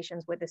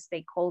conversations with the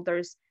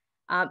stakeholders.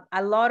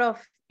 A lot of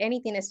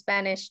anything in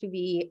Spanish to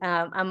be,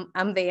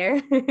 I'm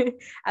there.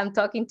 I'm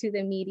talking to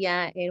the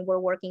media, and we're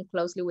working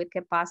closely with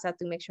Que Pasa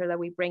to make sure that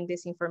we bring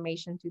this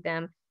information to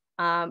them.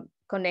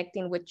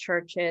 Connecting with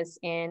churches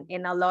and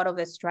a lot of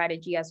the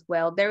strategy as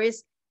well. There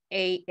is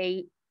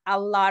a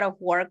lot of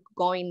work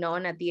going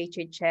on at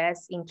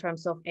DHHS in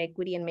terms of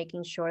equity and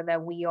making sure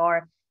that we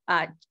are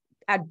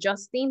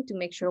adjusting to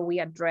make sure we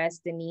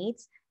address the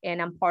needs.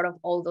 And I'm part of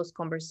all those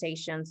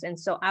conversations. And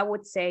so I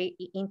would say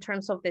in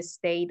terms of the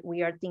state,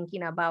 we are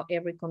thinking about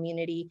every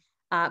community.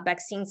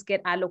 Vaccines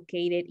get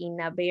allocated in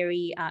a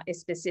very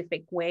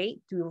specific way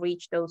to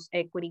reach those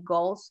equity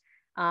goals.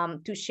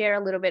 To share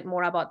a little bit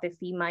more about the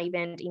FEMA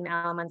event in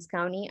Alamance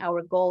County,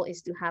 our goal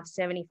is to have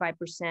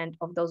 75%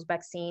 of those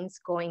vaccines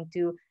going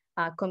to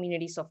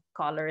communities of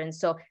color. And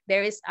so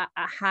there is a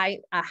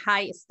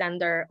high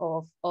standard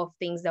of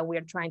things that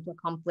we're trying to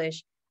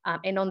accomplish.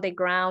 And on the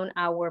ground,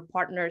 our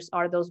partners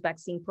are those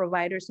vaccine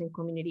providers and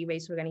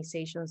community-based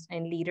organizations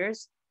and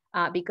leaders,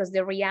 because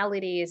the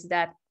reality is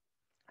that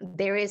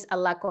there is a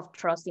lack of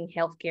trust in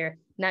healthcare,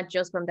 not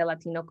just from the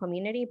Latino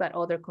community, but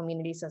other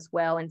communities as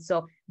well. And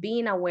so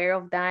being aware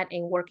of that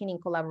and working in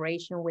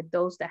collaboration with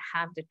those that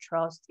have the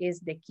trust is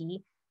the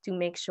key to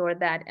make sure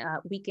that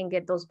we can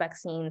get those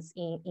vaccines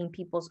in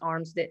people's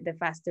arms the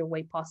faster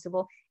way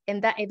possible.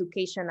 And that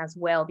education as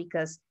well,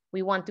 because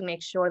we want to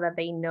make sure that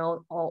they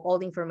know all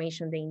the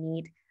information they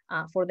need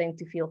for them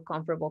to feel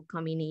comfortable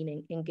coming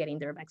in and getting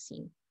their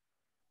vaccine.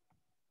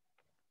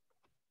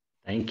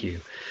 Thank you.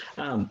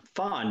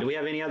 Fawn, do we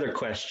have any other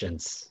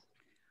questions?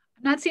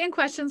 I'm not seeing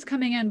questions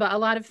coming in, but a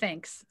lot of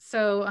thanks.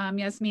 So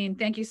Yazmin,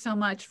 thank you so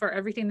much for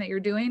everything that you're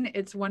doing.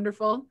 It's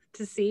wonderful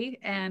to see.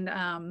 And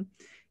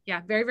yeah,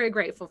 very, very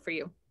grateful for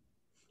you.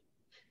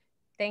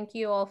 Thank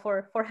you all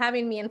for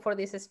having me and for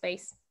this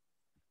space.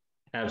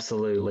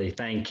 Absolutely.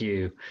 Thank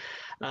you.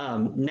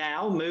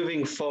 Now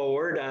moving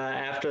forward,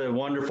 after the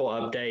wonderful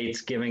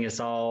updates, giving us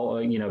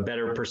all,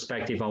 better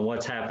perspective on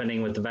what's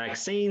happening with the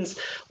vaccines,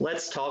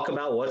 let's talk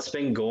about what's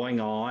been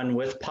going on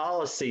with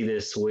policy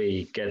this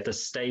week at the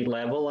state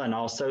level and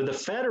also the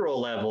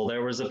federal level.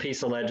 There was a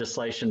piece of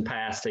legislation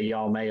passed that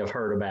y'all may have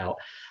heard about.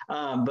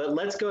 But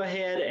let's go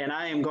ahead, and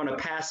I am going to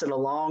pass it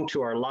along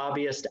to our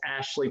lobbyist,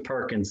 Ashley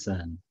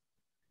Perkinson.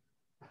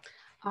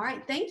 All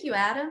right, thank you,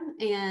 Adam,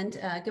 and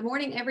good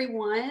morning,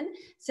 everyone.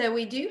 So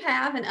we do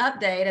have an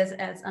update,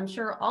 as I'm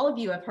sure all of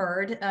you have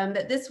heard,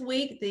 that this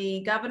week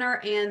the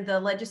governor and the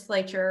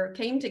legislature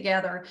came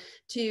together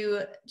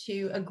to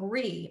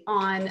agree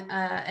on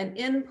an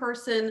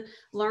in-person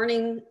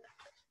learning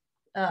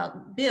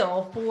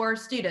bill for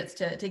students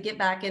to get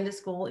back into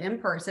school in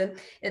person.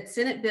 It's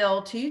Senate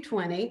Bill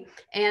 220,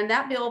 and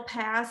that bill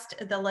passed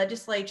the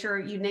legislature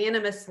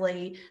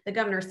unanimously. The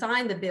governor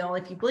signed the bill.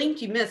 If you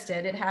blinked, you missed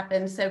it. It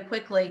happened so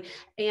quickly.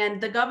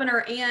 And the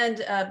governor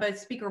and both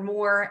Speaker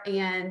Moore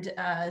and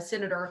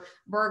Senator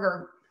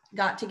Berger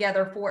got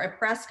together for a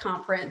press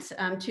conference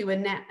to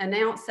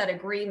announce that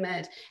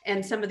agreement,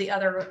 and some of the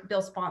other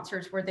bill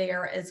sponsors were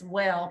there as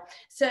well.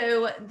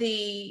 So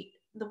the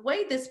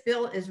way this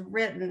bill is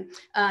written,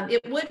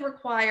 it would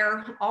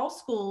require all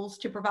schools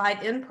to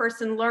provide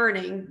in-person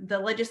learning. The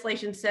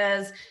legislation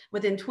says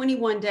within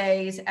 21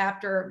 days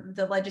after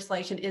the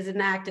legislation is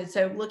enacted.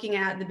 So looking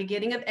at the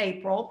beginning of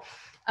April,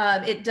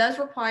 it does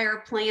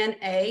require Plan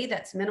A,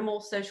 that's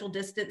minimal social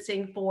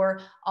distancing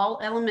for all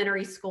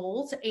elementary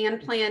schools, and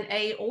Plan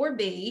A or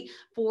B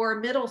for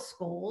middle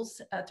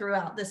schools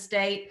throughout the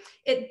state.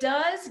 It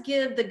does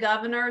give the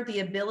governor the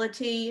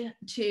ability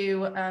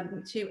to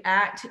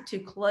act to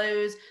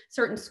close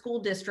certain school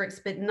districts,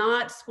 but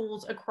not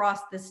schools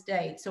across the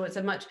state. So it's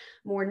a much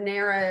more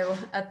narrow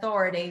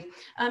authority.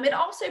 It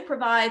also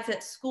provides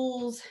that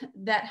schools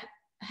that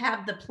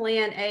have the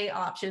Plan A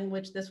option,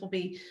 which this will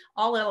be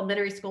all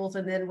elementary schools,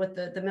 and then with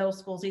the middle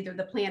schools, either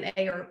the Plan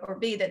A or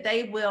B, that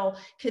they will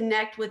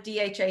connect with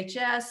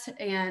DHHS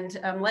and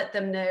let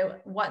them know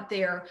what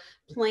their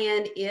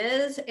plan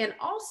is. And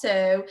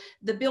also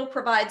the bill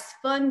provides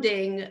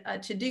funding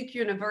to Duke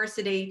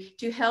University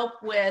to help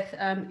with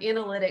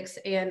analytics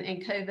and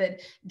COVID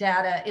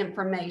data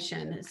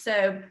information.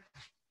 So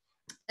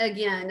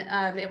again,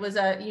 it was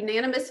a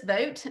unanimous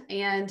vote,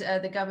 and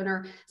the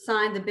governor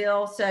signed the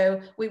bill.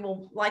 So we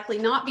will likely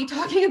not be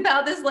talking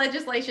about this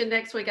legislation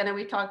next week. I know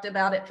we've talked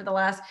about it for the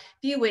last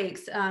few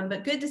weeks,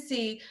 but good to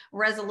see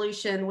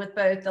resolution with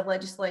both the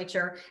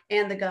legislature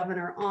and the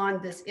governor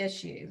on this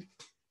issue.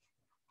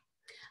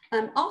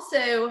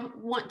 Also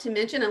want to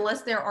mention,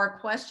 unless there are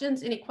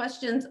questions, any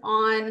questions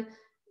on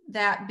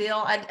that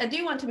bill, I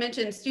do want to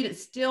mention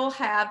students still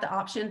have the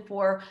option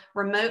for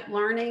remote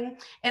learning.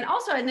 And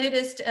also I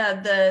noticed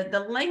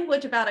the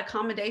language about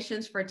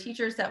accommodations for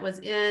teachers that was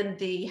in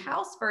the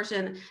House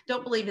version,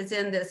 don't believe is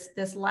in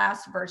this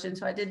last version.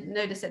 So I did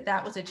notice that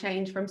that was a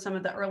change from some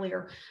of the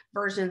earlier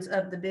versions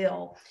of the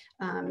bill.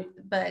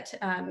 But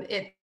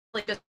it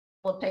really just a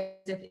couple of pages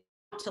if you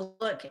want to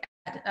look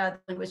at the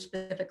language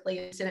specifically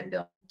in Senate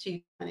Bill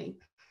 220.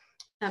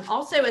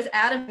 Also, as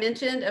Adam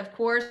mentioned, of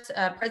course,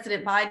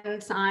 President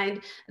Biden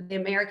signed the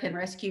American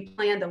Rescue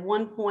Plan, the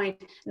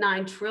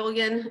 $1.9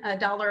 trillion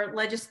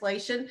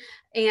legislation,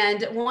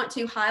 and want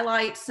to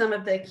highlight some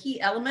of the key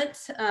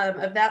elements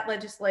of that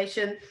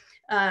legislation.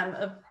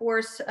 Of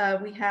course,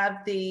 we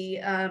have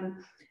the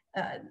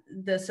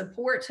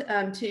support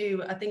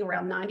to, I think,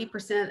 around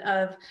 90%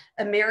 of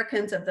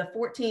Americans of the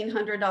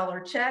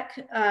 $1,400 check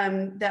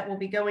that will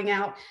be going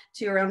out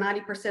to around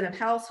 90% of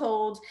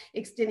households,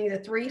 extending the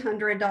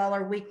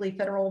 $300 weekly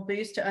federal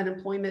boost to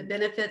unemployment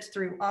benefits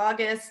through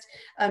August,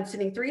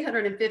 sending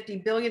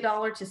 $350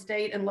 billion to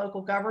state and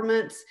local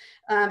governments,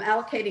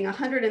 allocating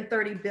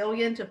 $130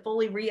 billion to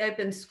fully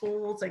reopen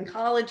schools and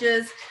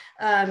colleges,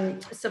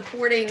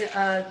 supporting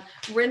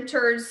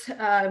renters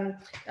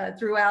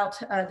throughout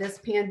this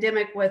pandemic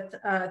with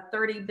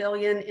 $30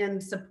 billion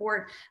in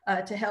support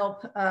to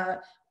help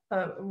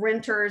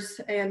renters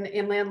and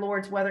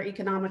landlords weather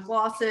economic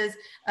losses,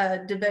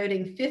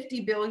 devoting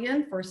 $50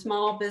 billion for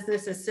small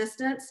business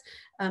assistance,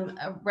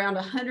 around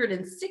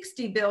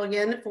 $160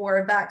 billion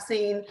for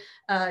vaccine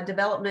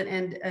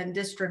development and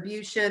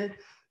distribution,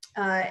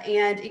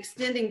 and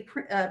extending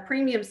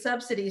premium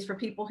subsidies for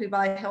people who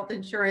buy health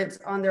insurance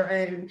on their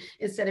own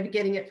instead of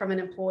getting it from an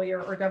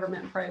employer or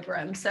government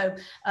program. So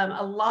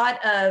a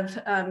lot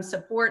of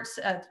supports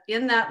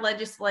in that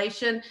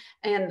legislation,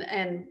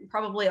 and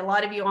probably a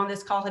lot of you on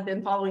this call have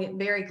been following it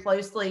very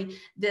closely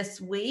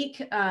this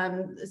week.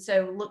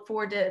 So look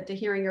forward to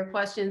hearing your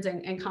questions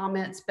and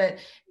comments. But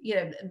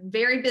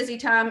very busy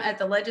time at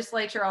the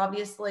legislature,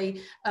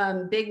 obviously.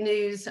 Big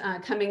news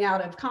coming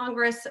out of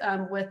Congress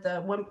with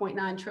the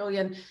 $1.9 trillion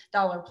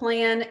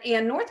plan,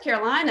 and North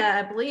Carolina,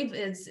 I believe,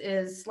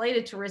 is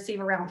slated to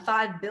receive around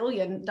 $5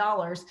 billion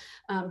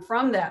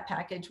from that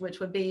package, which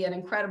would be an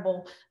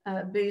incredible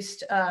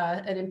boost,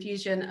 an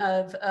infusion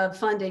of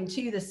funding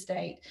to the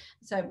state.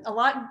 So a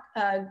lot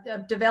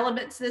of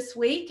developments this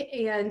week,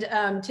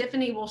 and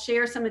Tiffany will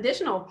share some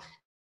additional.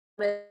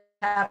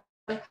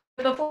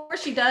 Before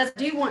she does, I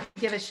do want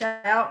to give a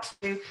shout out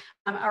to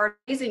our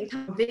amazing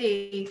Tom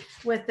V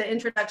with the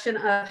introduction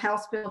of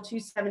House Bill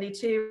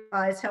 272,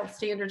 Revised Health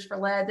Standards for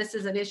Lead. This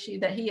is an issue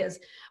that he has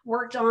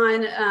worked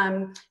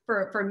on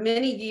for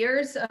many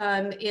years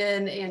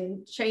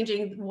in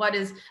changing what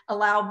is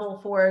allowable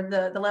for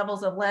the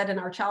levels of lead in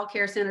our child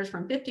care centers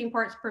from 15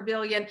 parts per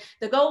billion.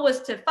 The goal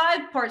was to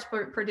 5 parts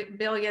per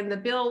billion. The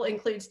bill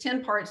includes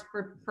 10 parts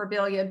per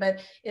billion,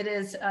 but it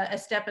is a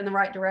step in the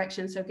right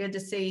direction. So good to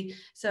see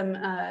some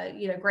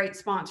great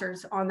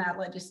sponsors on that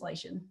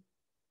legislation.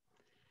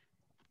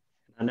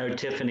 I know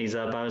Tiffany's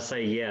up. I would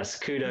say yes.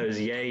 Kudos,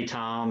 yay,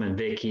 Tom and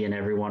Vicki and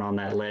everyone on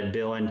that lead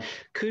bill. And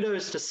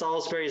kudos to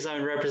Salisbury's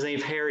own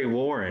Representative Harry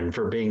Warren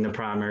for being the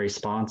primary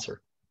sponsor.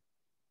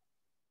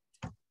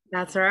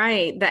 That's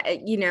right.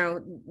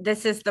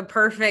 This is the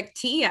perfect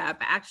tee up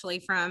actually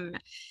from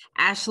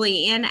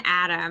Ashley and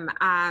Adam.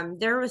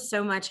 There was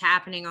so much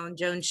happening on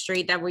Jones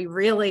Street that we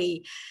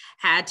really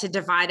had to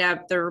divide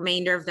up the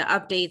remainder of the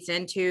updates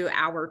into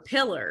our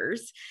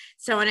pillars.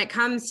 So when it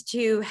comes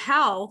to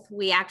health,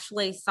 we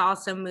actually saw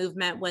some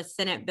movement with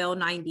Senate Bill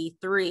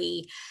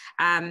 93,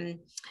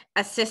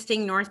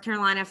 assisting North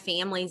Carolina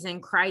families in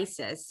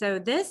crisis. So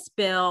this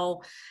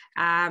bill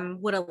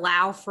would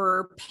allow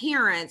for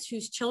parents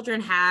whose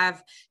children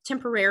have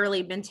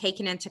temporarily been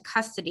taken into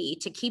custody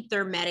to keep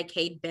their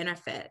Medicaid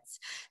benefits,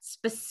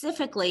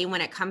 specifically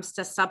when it comes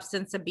to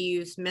substance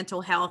abuse,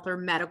 mental health, or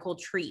medical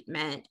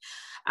treatment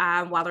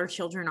while their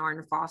children are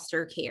in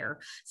foster care.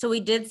 So we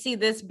did see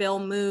this bill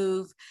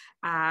move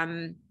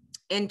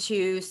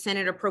into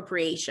Senate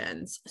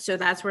appropriations. So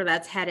that's where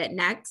that's headed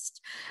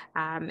next.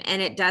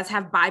 And it does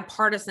have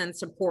bipartisan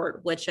support,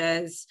 which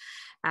is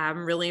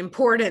really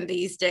important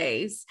these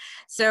days.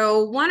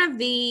 So one of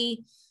the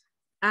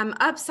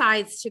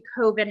upsides to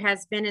COVID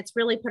has been it's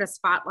really put a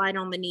spotlight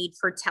on the need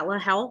for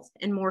telehealth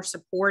and more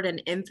support and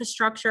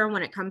infrastructure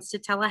when it comes to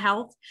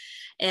telehealth.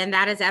 And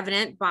that is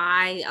evident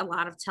by a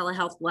lot of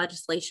telehealth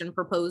legislation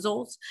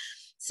proposals.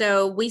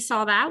 So we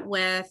saw that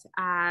with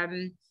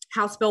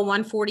House Bill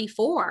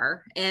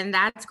 144, and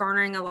that's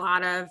garnering a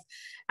lot of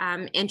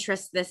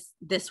interest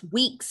this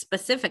week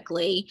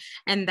specifically.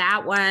 And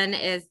that one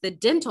is the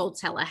dental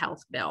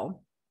telehealth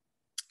bill.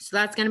 So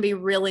that's going to be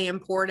really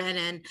important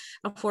and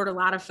afford a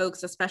lot of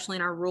folks, especially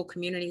in our rural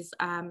communities,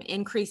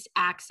 increased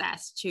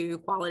access to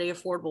quality,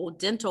 affordable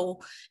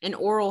dental and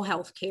oral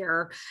health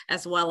care,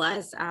 as well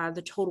as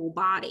the total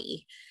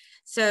body.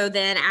 So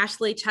then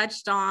Ashley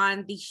touched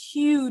on the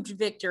huge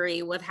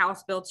victory with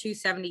House Bill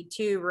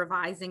 272,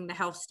 revising the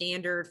health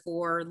standard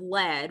for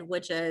lead,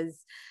 which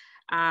is,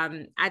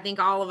 I think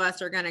all of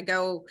us are going to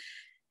go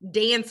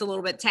dance a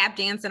little bit, tap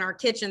dance in our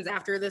kitchens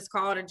after this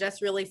call to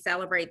just really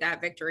celebrate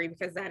that victory,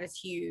 because that is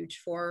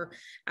huge for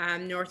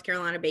North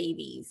Carolina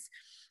babies.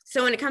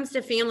 So when it comes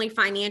to family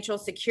financial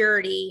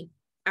security,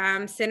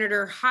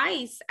 Senator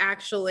Heiss,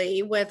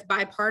 actually, with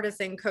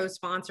bipartisan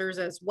co-sponsors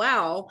as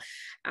well,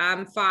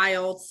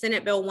 filed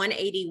Senate Bill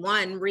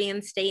 181,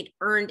 reinstate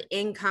earned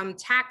income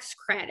tax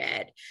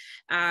credit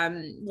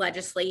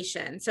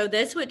legislation. So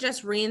this would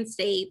just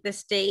reinstate the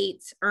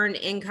state's earned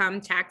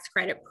income tax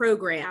credit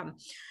program.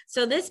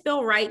 So this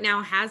bill right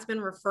now has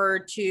been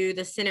referred to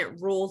the Senate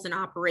Rules and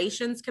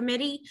Operations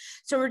Committee.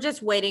 So we're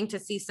just waiting to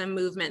see some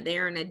movement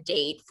there and a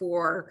date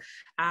for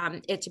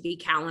it to be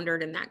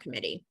calendared in that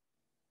committee.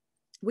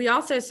 We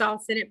also saw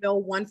Senate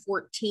Bill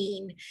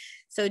 114,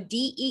 so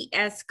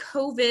DES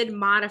COVID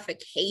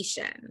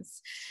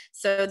modifications.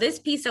 So this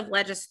piece of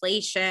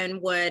legislation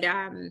would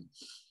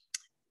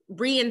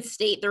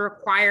reinstate the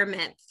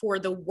requirement for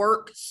the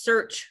work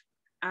search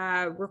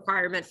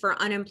requirement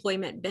for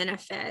unemployment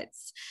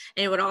benefits.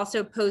 And it would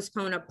also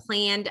postpone a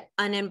planned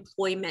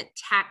unemployment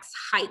tax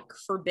hike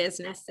for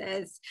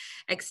businesses,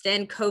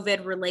 extend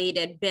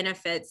COVID-related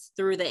benefits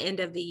through the end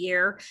of the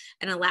year,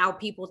 and allow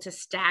people to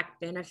stack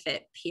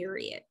benefit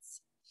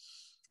periods.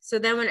 So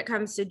then when it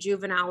comes to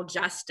juvenile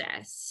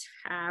justice,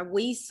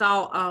 we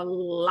saw a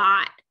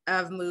lot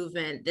of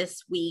movement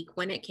this week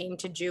when it came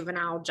to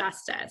juvenile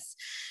justice.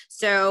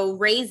 So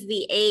raise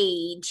the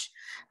age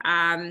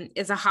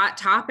is a hot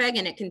topic,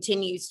 and it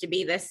continues to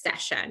be this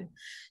session.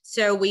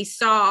 So we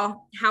saw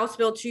House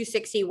Bill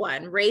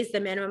 261, raise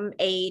the minimum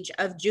age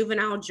of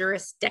juvenile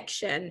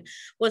jurisdiction,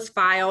 was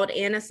filed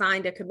and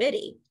assigned a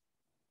committee.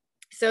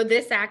 So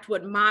this act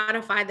would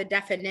modify the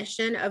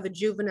definition of a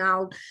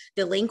juvenile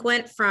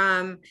delinquent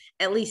from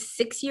at least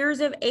 6 years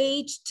of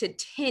age to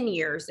 10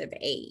 years of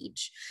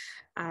age.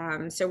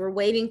 So we're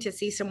waiting to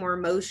see some more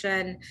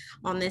motion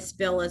on this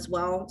bill as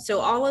well.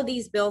 So all of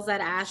these bills that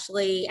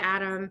Ashley,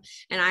 Adam,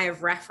 and I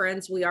have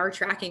referenced, we are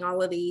tracking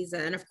all of these.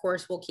 And of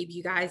course, we'll keep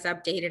you guys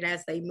updated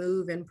as they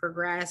move and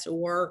progress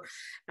or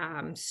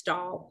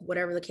stall,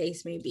 whatever the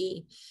case may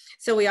be.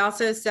 So we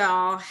also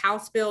saw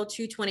House Bill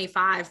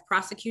 225,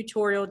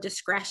 prosecutorial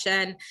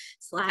discretion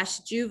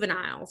 /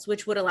 juveniles,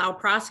 which would allow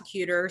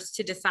prosecutors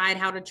to decide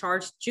how to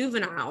charge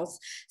juveniles,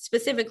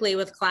 specifically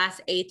with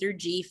Class A through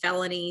G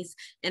felonies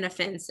and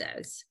offenses.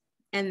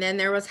 And then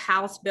there was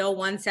House Bill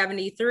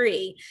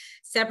 173,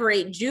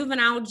 separate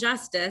juvenile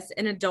justice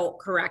and adult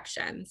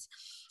corrections.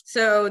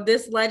 So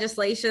this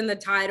legislation, the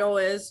title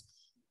is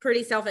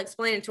pretty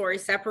self-explanatory,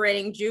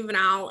 separating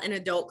juvenile and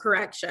adult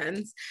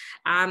corrections.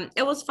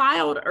 It was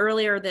filed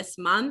earlier this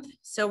month,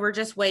 so we're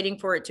just waiting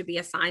for it to be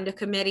assigned a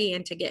committee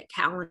and to get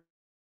calendar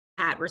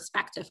at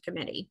respective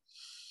committee.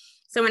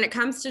 So when it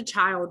comes to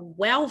child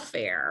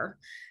welfare,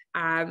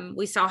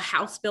 we saw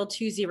House Bill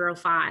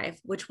 205,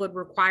 which would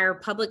require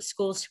public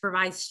schools to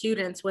provide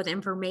students with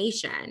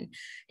information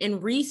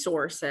and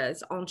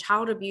resources on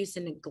child abuse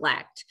and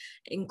neglect,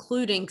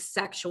 including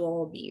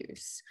sexual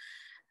abuse.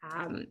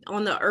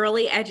 On the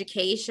early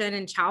education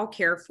and child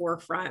care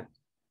forefront,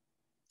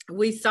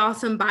 we saw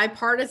some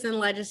bipartisan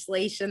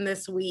legislation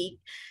this week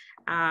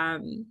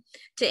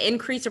to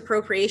increase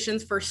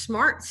appropriations for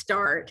Smart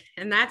Start,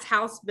 and that's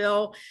House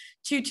Bill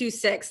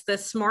 226, the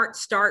Smart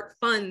Start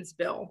Funds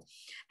Bill.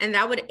 And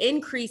that would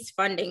increase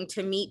funding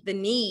to meet the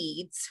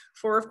needs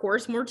for, of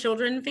course, more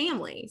children and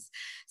families.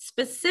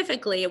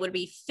 Specifically, it would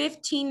be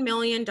 $15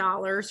 million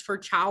for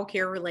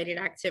childcare related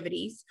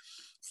activities,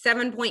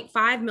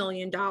 $7.5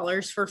 million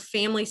for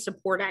family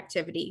support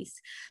activities,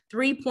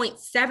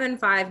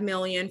 $3.75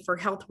 million for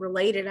health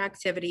related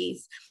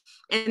activities,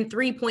 and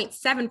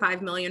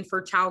 $3.75 million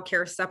for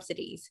childcare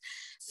subsidies.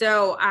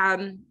 So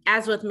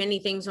as with many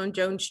things on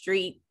Jones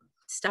Street,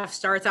 stuff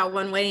starts out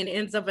one way and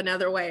ends up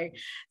another way.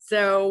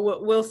 So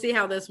we'll see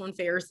how this one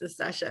fares this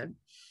session.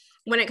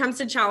 When it comes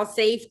to child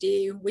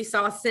safety, we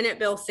saw Senate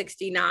Bill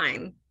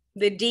 69,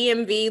 the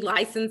DMV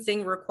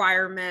licensing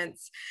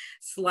requirements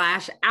 /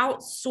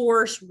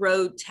 outsource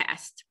road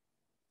test.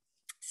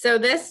 So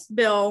this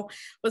bill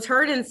was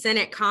heard in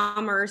Senate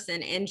Commerce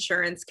and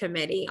Insurance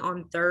Committee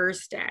on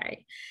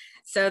Thursday.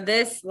 So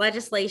this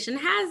legislation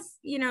has,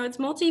 it's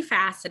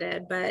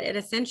multifaceted, but it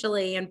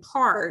essentially in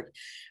part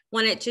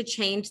wanted to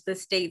change the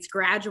state's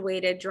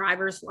graduated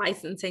driver's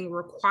licensing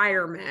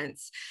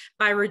requirements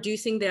by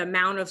reducing the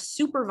amount of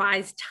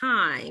supervised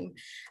time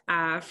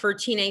for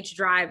teenage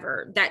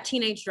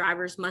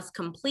drivers must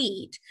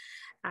complete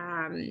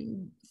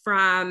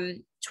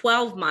from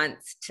 12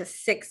 months to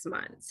 6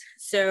 months.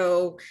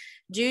 So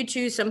due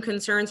to some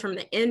concerns from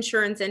the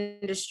insurance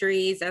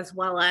industries, as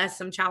well as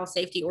some child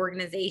safety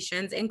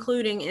organizations,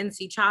 including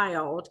NC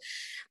Child,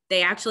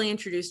 they actually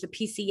introduced a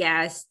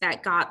PCS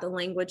that got the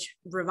language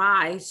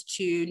revised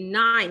to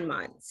 9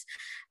 months.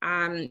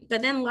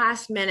 But then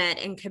last minute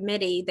in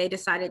committee, they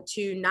decided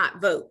to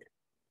not vote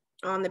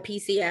on the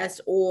PCS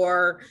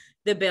or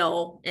the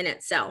bill in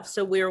itself.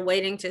 So we're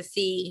waiting to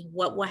see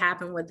what will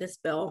happen with this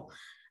bill.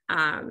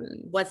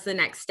 What's the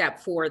next step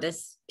for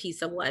this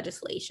piece of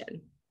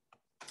legislation?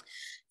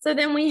 So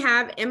then we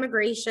have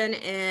immigration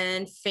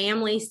and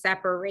family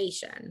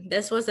separation.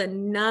 This was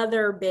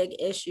another big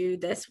issue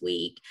this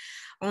week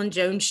on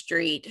Jones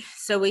Street.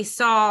 So we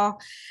saw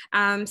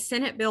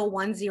Senate Bill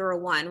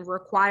 101,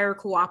 require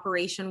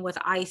cooperation with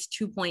ICE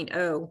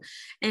 2.0.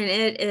 And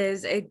it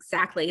is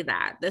exactly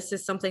that. This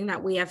is something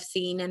that we have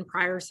seen in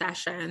prior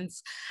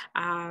sessions.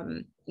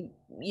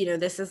 You know,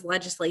 this is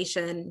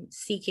legislation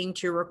seeking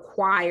to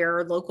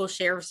require local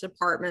sheriff's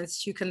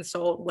departments to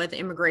consult with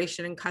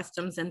Immigration and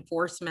Customs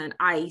Enforcement,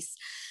 ICE,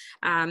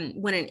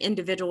 when an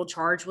individual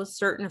charged with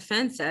certain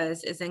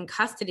offenses is in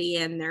custody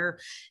and their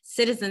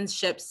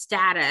citizenship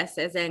status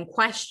is in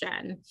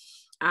question.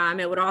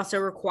 It would also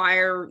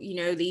require, you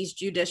know, these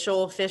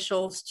judicial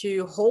officials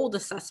to hold a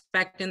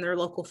suspect in their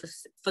local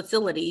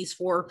facilities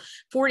for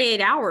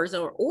 48 hours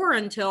or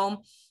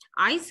until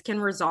ICE can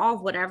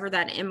resolve whatever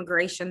that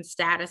immigration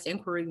status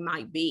inquiry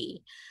might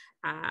be.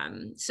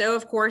 So,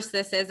 of course,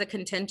 this is a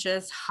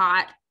contentious,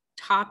 hot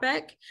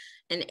topic,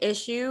 an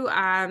issue,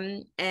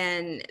 and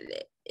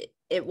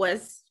it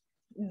was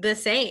the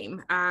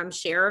same.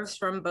 Sheriffs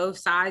from both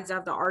sides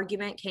of the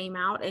argument came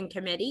out in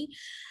committee.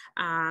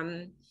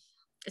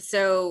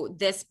 So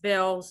this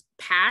bill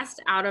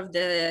passed out of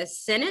the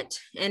Senate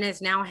and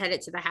is now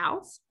headed to the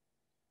House.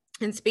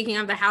 And speaking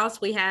of the House,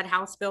 we had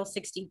House Bill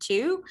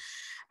 62,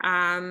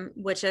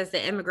 which is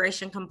the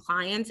immigration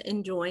compliance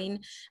and join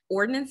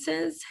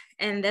ordinances.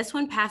 And this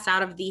one passed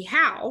out of the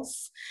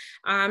House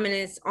and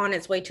is on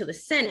its way to the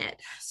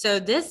Senate. So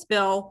this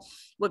bill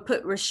would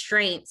put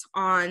restraints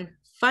on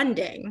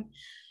funding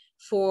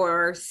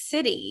for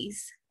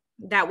cities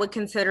that would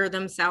consider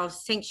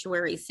themselves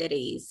sanctuary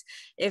cities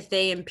if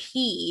they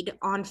impede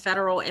on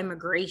federal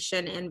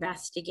immigration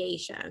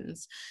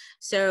investigations.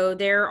 So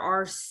there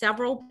are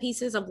several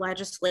pieces of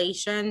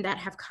legislation that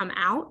have come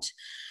out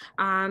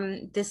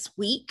this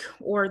week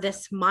or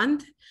this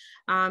month,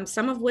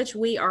 some of which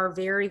we are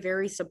very,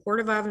 very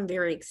supportive of and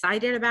very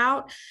excited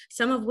about,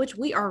 some of which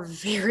we are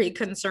very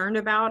concerned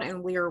about,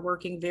 and we are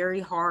working very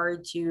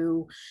hard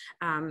to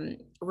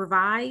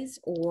revise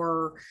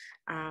or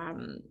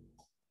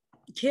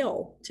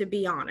kill, to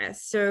be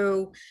honest.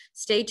 So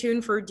stay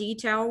tuned for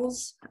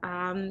details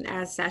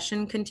as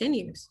session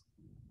continues.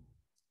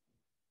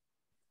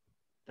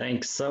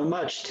 Thanks so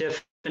much,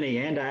 Tiffany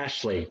and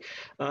Ashley.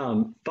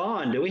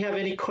 Vaughn, do we have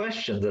any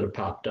questions that have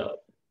popped up?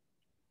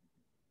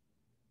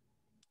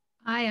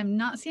 I am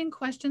not seeing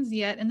questions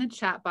yet in the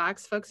chat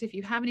box. Folks, if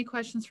you have any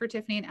questions for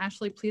Tiffany and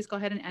Ashley, please go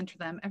ahead and enter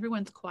them.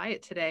 Everyone's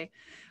quiet today.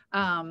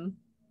 And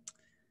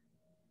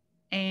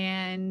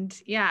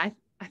yeah,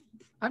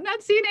 I'm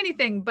not seeing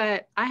anything,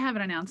 but I have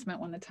an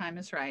announcement when the time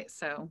is right.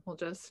 So we'll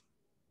just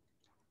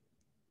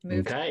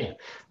move. Okay.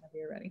 Whenever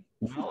you're ready.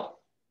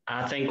 Well,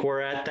 I think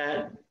we're at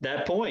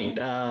that point.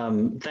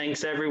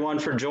 Thanks everyone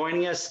for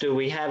joining us. Do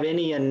we have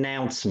any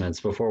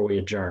announcements before we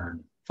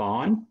adjourn?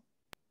 Vaughn?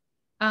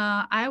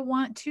 I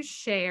want to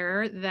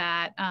share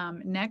that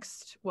not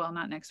next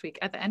week,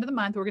 at the end of the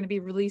month, we're going to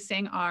be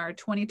releasing our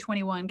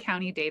 2021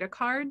 county data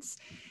cards.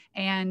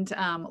 And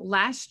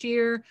last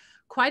year,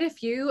 quite a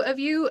few of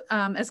you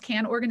as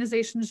CAN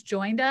organizations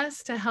joined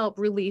us to help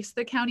release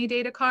the county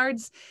data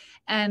cards.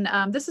 And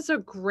this is a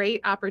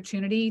great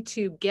opportunity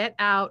to get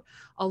out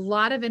a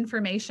lot of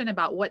information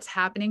about what's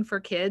happening for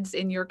kids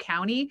in your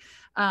county.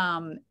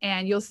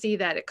 And you'll see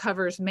that it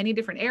covers many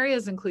different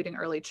areas, including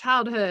early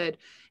childhood,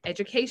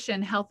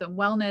 education, health and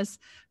wellness.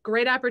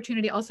 Great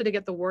opportunity also to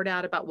get the word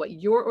out about what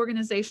your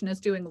organization is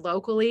doing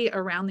locally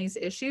around these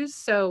issues.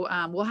 So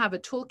we'll have a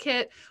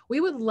toolkit.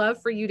 We would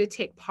love for you to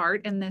take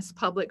part in this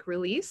public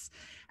release.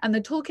 And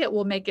the toolkit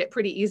will make it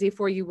pretty easy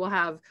for you. We'll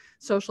have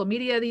social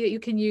media that you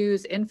can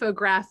use,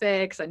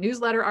 infographics, a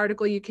newsletter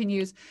article you can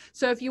use.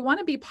 So if you want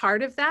to be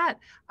part of that,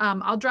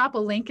 I'll drop a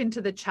link into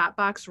the chat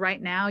box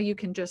right now. You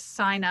can just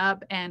sign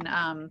up,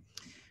 and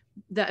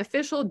the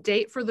official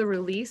date for the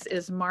release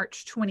is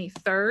March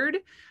 23rd.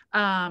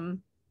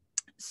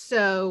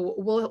 So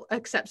we'll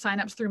accept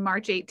signups through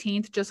March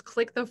 18th. Just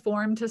click the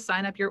form to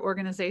sign up your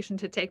organization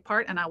to take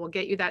part, and I will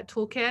get you that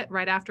toolkit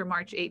right after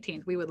March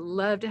 18th. We would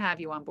love to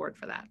have you on board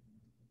for that.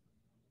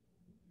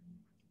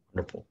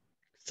 Wonderful.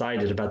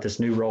 Excited about this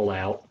new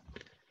rollout.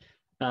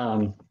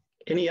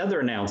 Any other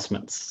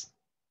announcements?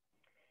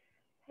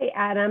 Hey,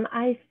 Adam,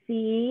 I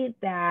see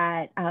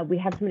that we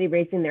have somebody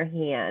raising their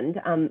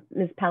hand.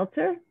 Ms.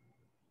 Peltzer,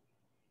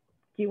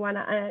 do you want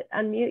to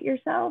unmute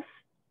yourself?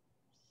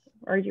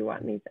 Or do you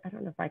want me? I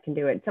don't know if I can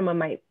do it. Someone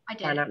might. I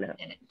did. I don't know.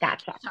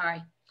 Gotcha.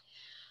 Sorry.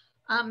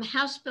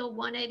 House Bill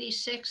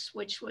 186,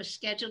 which was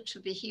scheduled to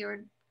be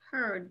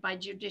heard by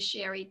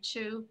Judiciary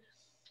 2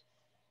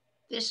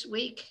 this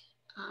week,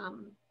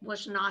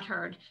 was not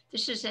heard.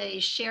 This is a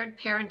shared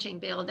parenting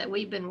bill that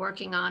we've been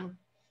working on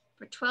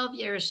for 12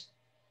 years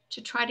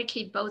to try to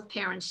keep both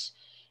parents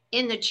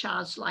in the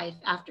child's life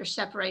after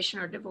separation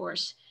or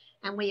divorce.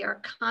 And we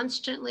are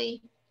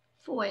constantly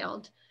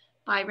foiled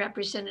by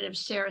Representative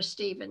Sarah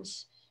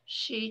Stevens.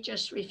 She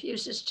just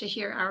refuses to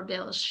hear our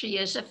bills. She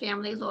is a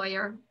family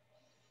lawyer.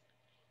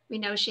 We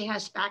know she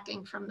has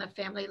backing from the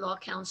Family Law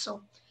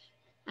Council,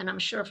 and I'm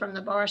sure from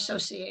the Bar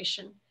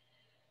Association.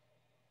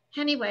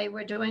 Anyway,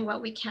 we're doing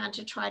what we can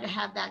to try to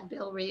have that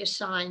bill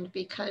reassigned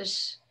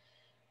because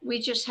we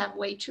just have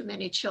way too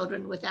many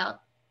children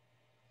without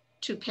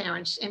two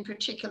parents, in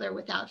particular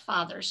without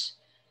fathers.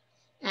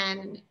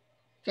 And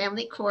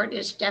family court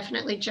is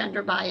definitely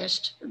gender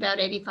biased. About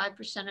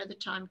 85% of the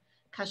time,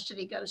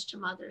 custody goes to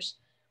mothers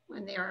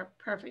when they are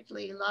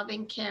perfectly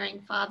loving, caring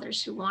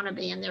fathers who want to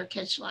be in their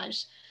kids'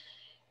 lives.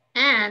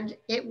 And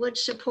it would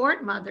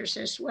support mothers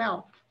as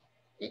well.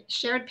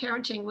 Shared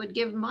parenting would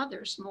give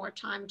mothers more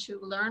time to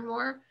learn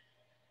more,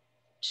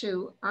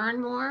 to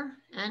earn more,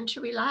 and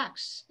to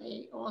relax.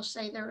 They all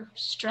say they're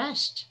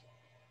stressed.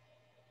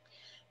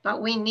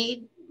 But we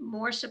need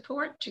more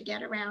support to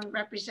get around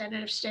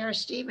Representative Sarah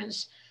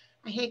Stevens.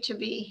 I hate to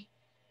be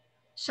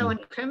so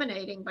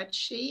incriminating, but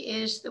she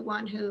is the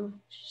one who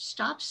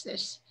stops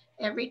this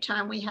every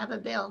time we have a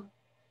bill.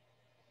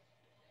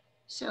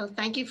 So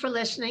thank you for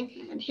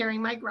listening and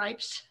hearing my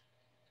gripes.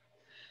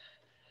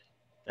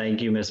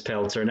 Thank you, Ms.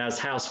 Peltzer. And that's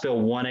House Bill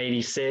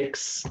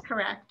 186.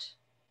 Correct.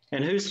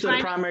 And who's the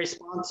primary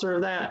sponsor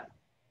of that?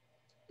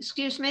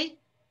 Excuse me?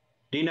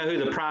 Do you know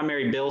who the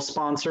primary bill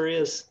sponsor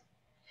is?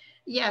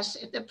 Yes,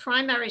 the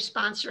primary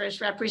sponsor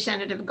is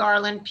Representative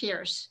Garland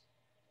Pierce.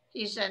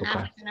 He's an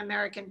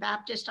African-American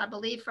Baptist, I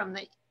believe, from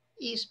the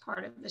east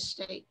part of the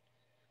state.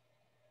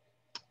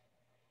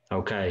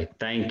 Okay,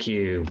 thank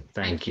you.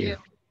 Thank you.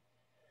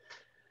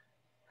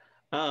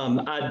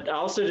 I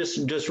also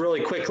just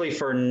really quickly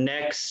for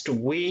next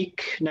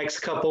week, next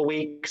couple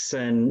weeks,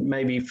 and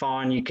maybe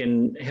Fawn, you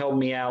can help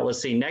me out.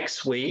 Let's see,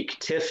 next week,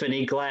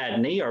 Tiffany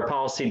Gladney, our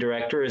policy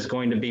director, is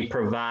going to be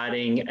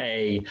providing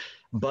a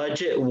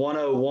Budget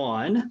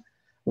 101,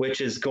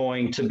 which is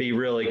going to be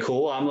really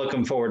cool. I'm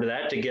looking forward to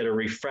that, to get a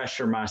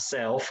refresher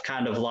myself,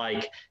 kind of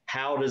like,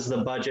 how does the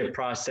budget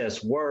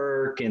process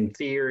work in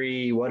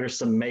theory? What are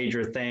some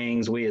major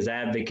things we as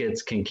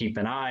advocates can keep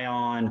an eye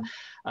on?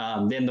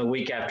 Then the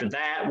week after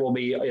that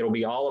it'll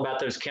be all about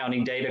those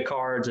county data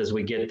cards as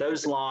we get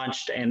those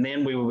launched. And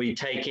then we will be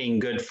taking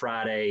Good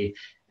Friday,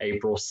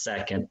 April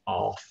 2nd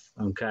off,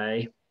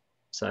 okay?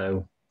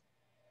 So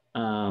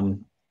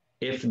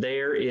if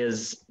there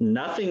is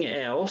nothing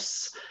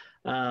else,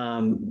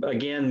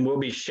 again, we'll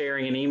be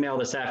sharing an email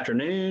this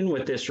afternoon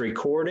with this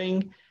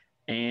recording,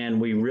 and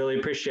we really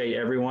appreciate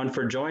everyone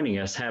for joining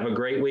us. Have a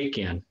great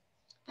weekend.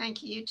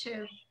 Thank you, you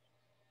too.